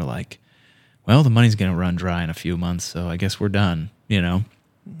other and we're like, well, the money's going to run dry in a few months, so I guess we're done, you know?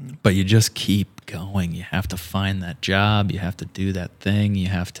 But you just keep going. You have to find that job. You have to do that thing. You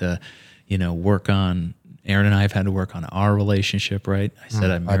have to, work on, Aaron and I have had to work on our relationship, right? I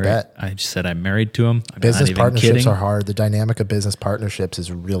said I said I'm married to him. I'm business not even partnerships kidding. are hard. The dynamic of business partnerships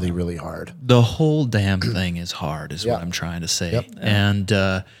is really, really hard. The whole damn thing is hard, is what I'm trying to say. Yep.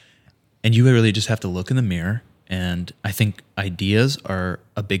 And you really just have to look in the mirror. And I think ideas are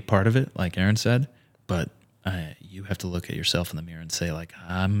a big part of it, like Aaron said. But you have to look at yourself in the mirror and say, like,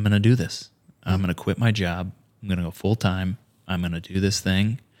 I'm going to do this. I'm going to quit my job. I'm going to go full time. I'm going to do this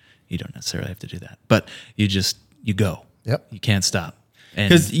thing. You don't necessarily have to do that, but you go. Yep. You can't stop.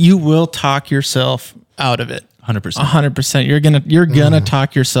 Because you will talk yourself out of it. 100%. 100%. You're gonna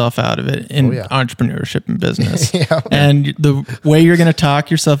talk yourself out of it in entrepreneurship and business. And the way you're gonna talk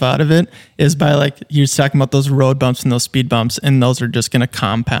yourself out of it is by like you're talking about those road bumps and those speed bumps, and those are just gonna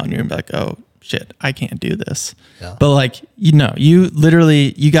compound you and be like, oh shit, I can't do this. Yeah. But like you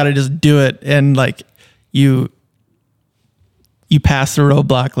literally you got to just do it, and like you pass the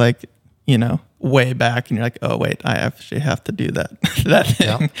roadblock like way back, and you're like, oh wait, I actually have to do that thing.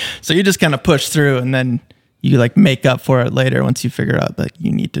 Yeah. So you just kind of push through, and then you like make up for it later once you figure out like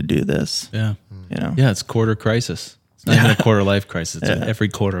you need to do this. Yeah. It's quarter crisis. It's not even a quarter life crisis. It's every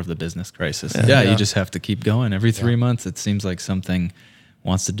quarter of the business crisis. You just have to keep going. Every 3 months, it seems like something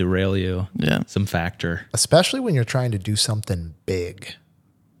wants to derail you. Yeah. Some factor. Especially when you're trying to do something big.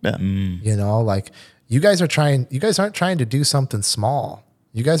 Yeah. Like you guys aren't trying to do something small.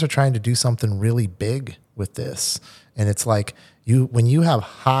 You guys are trying to do something really big with this. And it's like when you have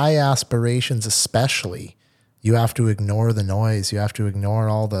high aspirations, especially, you have to ignore the noise. You have to ignore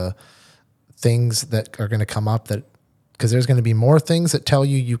all the things that are going to come up because there's going to be more things that tell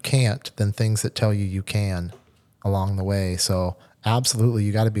you can't than things that tell you can along the way. So absolutely,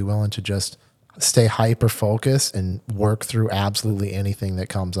 you got to be willing to just stay hyper focused and work through absolutely anything that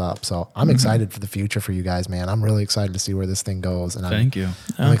comes up. So I'm excited for the future for you guys, man. I'm really excited to see where this thing goes. And Thank you.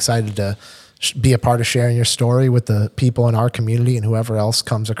 I'm excited to be a part of sharing your story with the people in our community and whoever else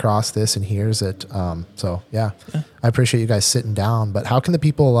comes across this and hears it. I appreciate you guys sitting down, but how can the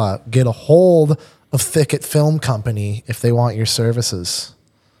people get a hold of Thicket Film Company if they want your services?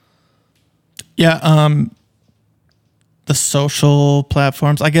 Yeah. The social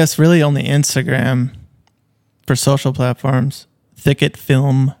platforms, I guess really only Instagram for social platforms, Thicket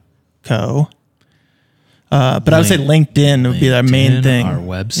Film Co. But I would say LinkedIn would be our main thing. Our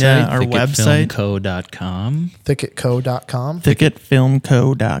website. Yeah, our website. thicketfilmco.com. Thicketco.com.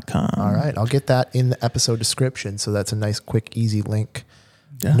 Thicketfilmco.com. All right. I'll get that in the episode description. So that's a nice, quick, easy link.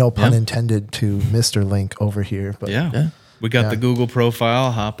 Yeah. No pun intended to Mr. Link over here. But we got the Google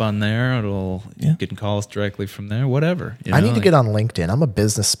profile. Hop on there. You can call us directly from there. Whatever. I need to get on LinkedIn. I'm a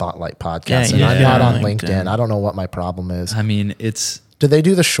business spotlight podcast, and I'm not on LinkedIn. I don't know what my problem is. I mean, do they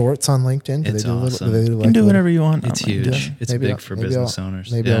do the shorts on LinkedIn? It's awesome. Do you can do whatever you want. It's huge. It's big for business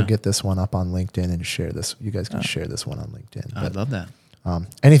owners. Maybe I'll get this one up on LinkedIn and share this. You guys can share this one on LinkedIn. I'd love that.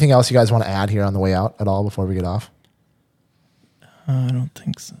 Anything else you guys want to add here on the way out at all before we get off? I don't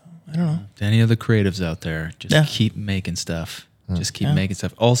think so. I don't know. To any of the creatives out there, just keep making stuff. Just keep making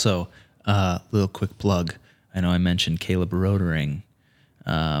stuff. Also, little quick plug. I know I mentioned Caleb Rodering.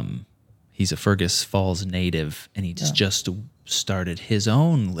 He's a Fergus Falls native, and he's just started his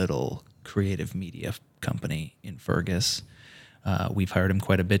own little creative media company in Fergus. We've hired him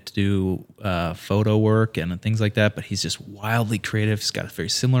quite a bit to do photo work and things like that, but he's just wildly creative. He's got a very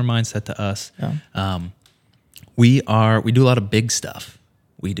similar mindset to us. Yeah. We do a lot of big stuff.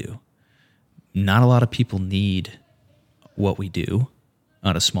 We do. Not a lot of people need what we do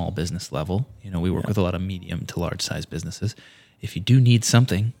on a small business level. We work with a lot of medium to large size businesses. If you do need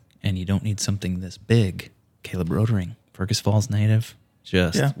something and you don't need something this big, Caleb Rodering, Fergus Falls native,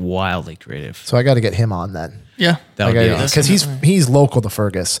 just wildly creative. So I got to get him on then. Yeah. That would be awesome. Because he's local to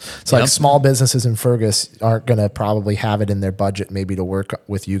Fergus. So like small businesses in Fergus aren't going to probably have it in their budget maybe to work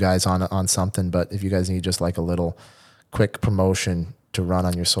with you guys on something. But if you guys need just like a little quick promotion to run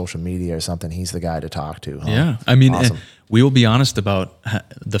on your social media or something, he's the guy to talk to. Huh? Yeah. I mean, awesome. We will be honest about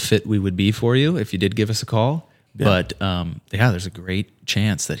the fit we would be for you if you did give us a call. Yeah. But there's a great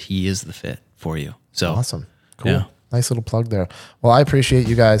chance that he is the fit for you. So awesome. Cool. Yeah. Nice little plug there. Well, I appreciate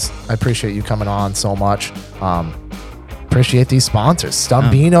you guys. I appreciate you coming on so much. Appreciate these sponsors.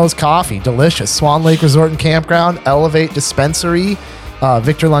 Stumbino's Coffee, delicious. Swan Lake Resort and Campground, Elevate Dispensary,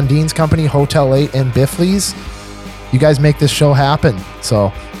 Victor Lundin's company, Hotel 8, and Biffley's. You guys make this show happen.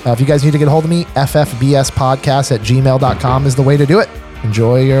 So if you guys need to get a hold of me, ffbspodcast@gmail.com is the way to do it.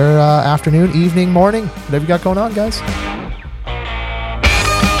 Enjoy your afternoon, evening, morning, whatever you got going on, guys.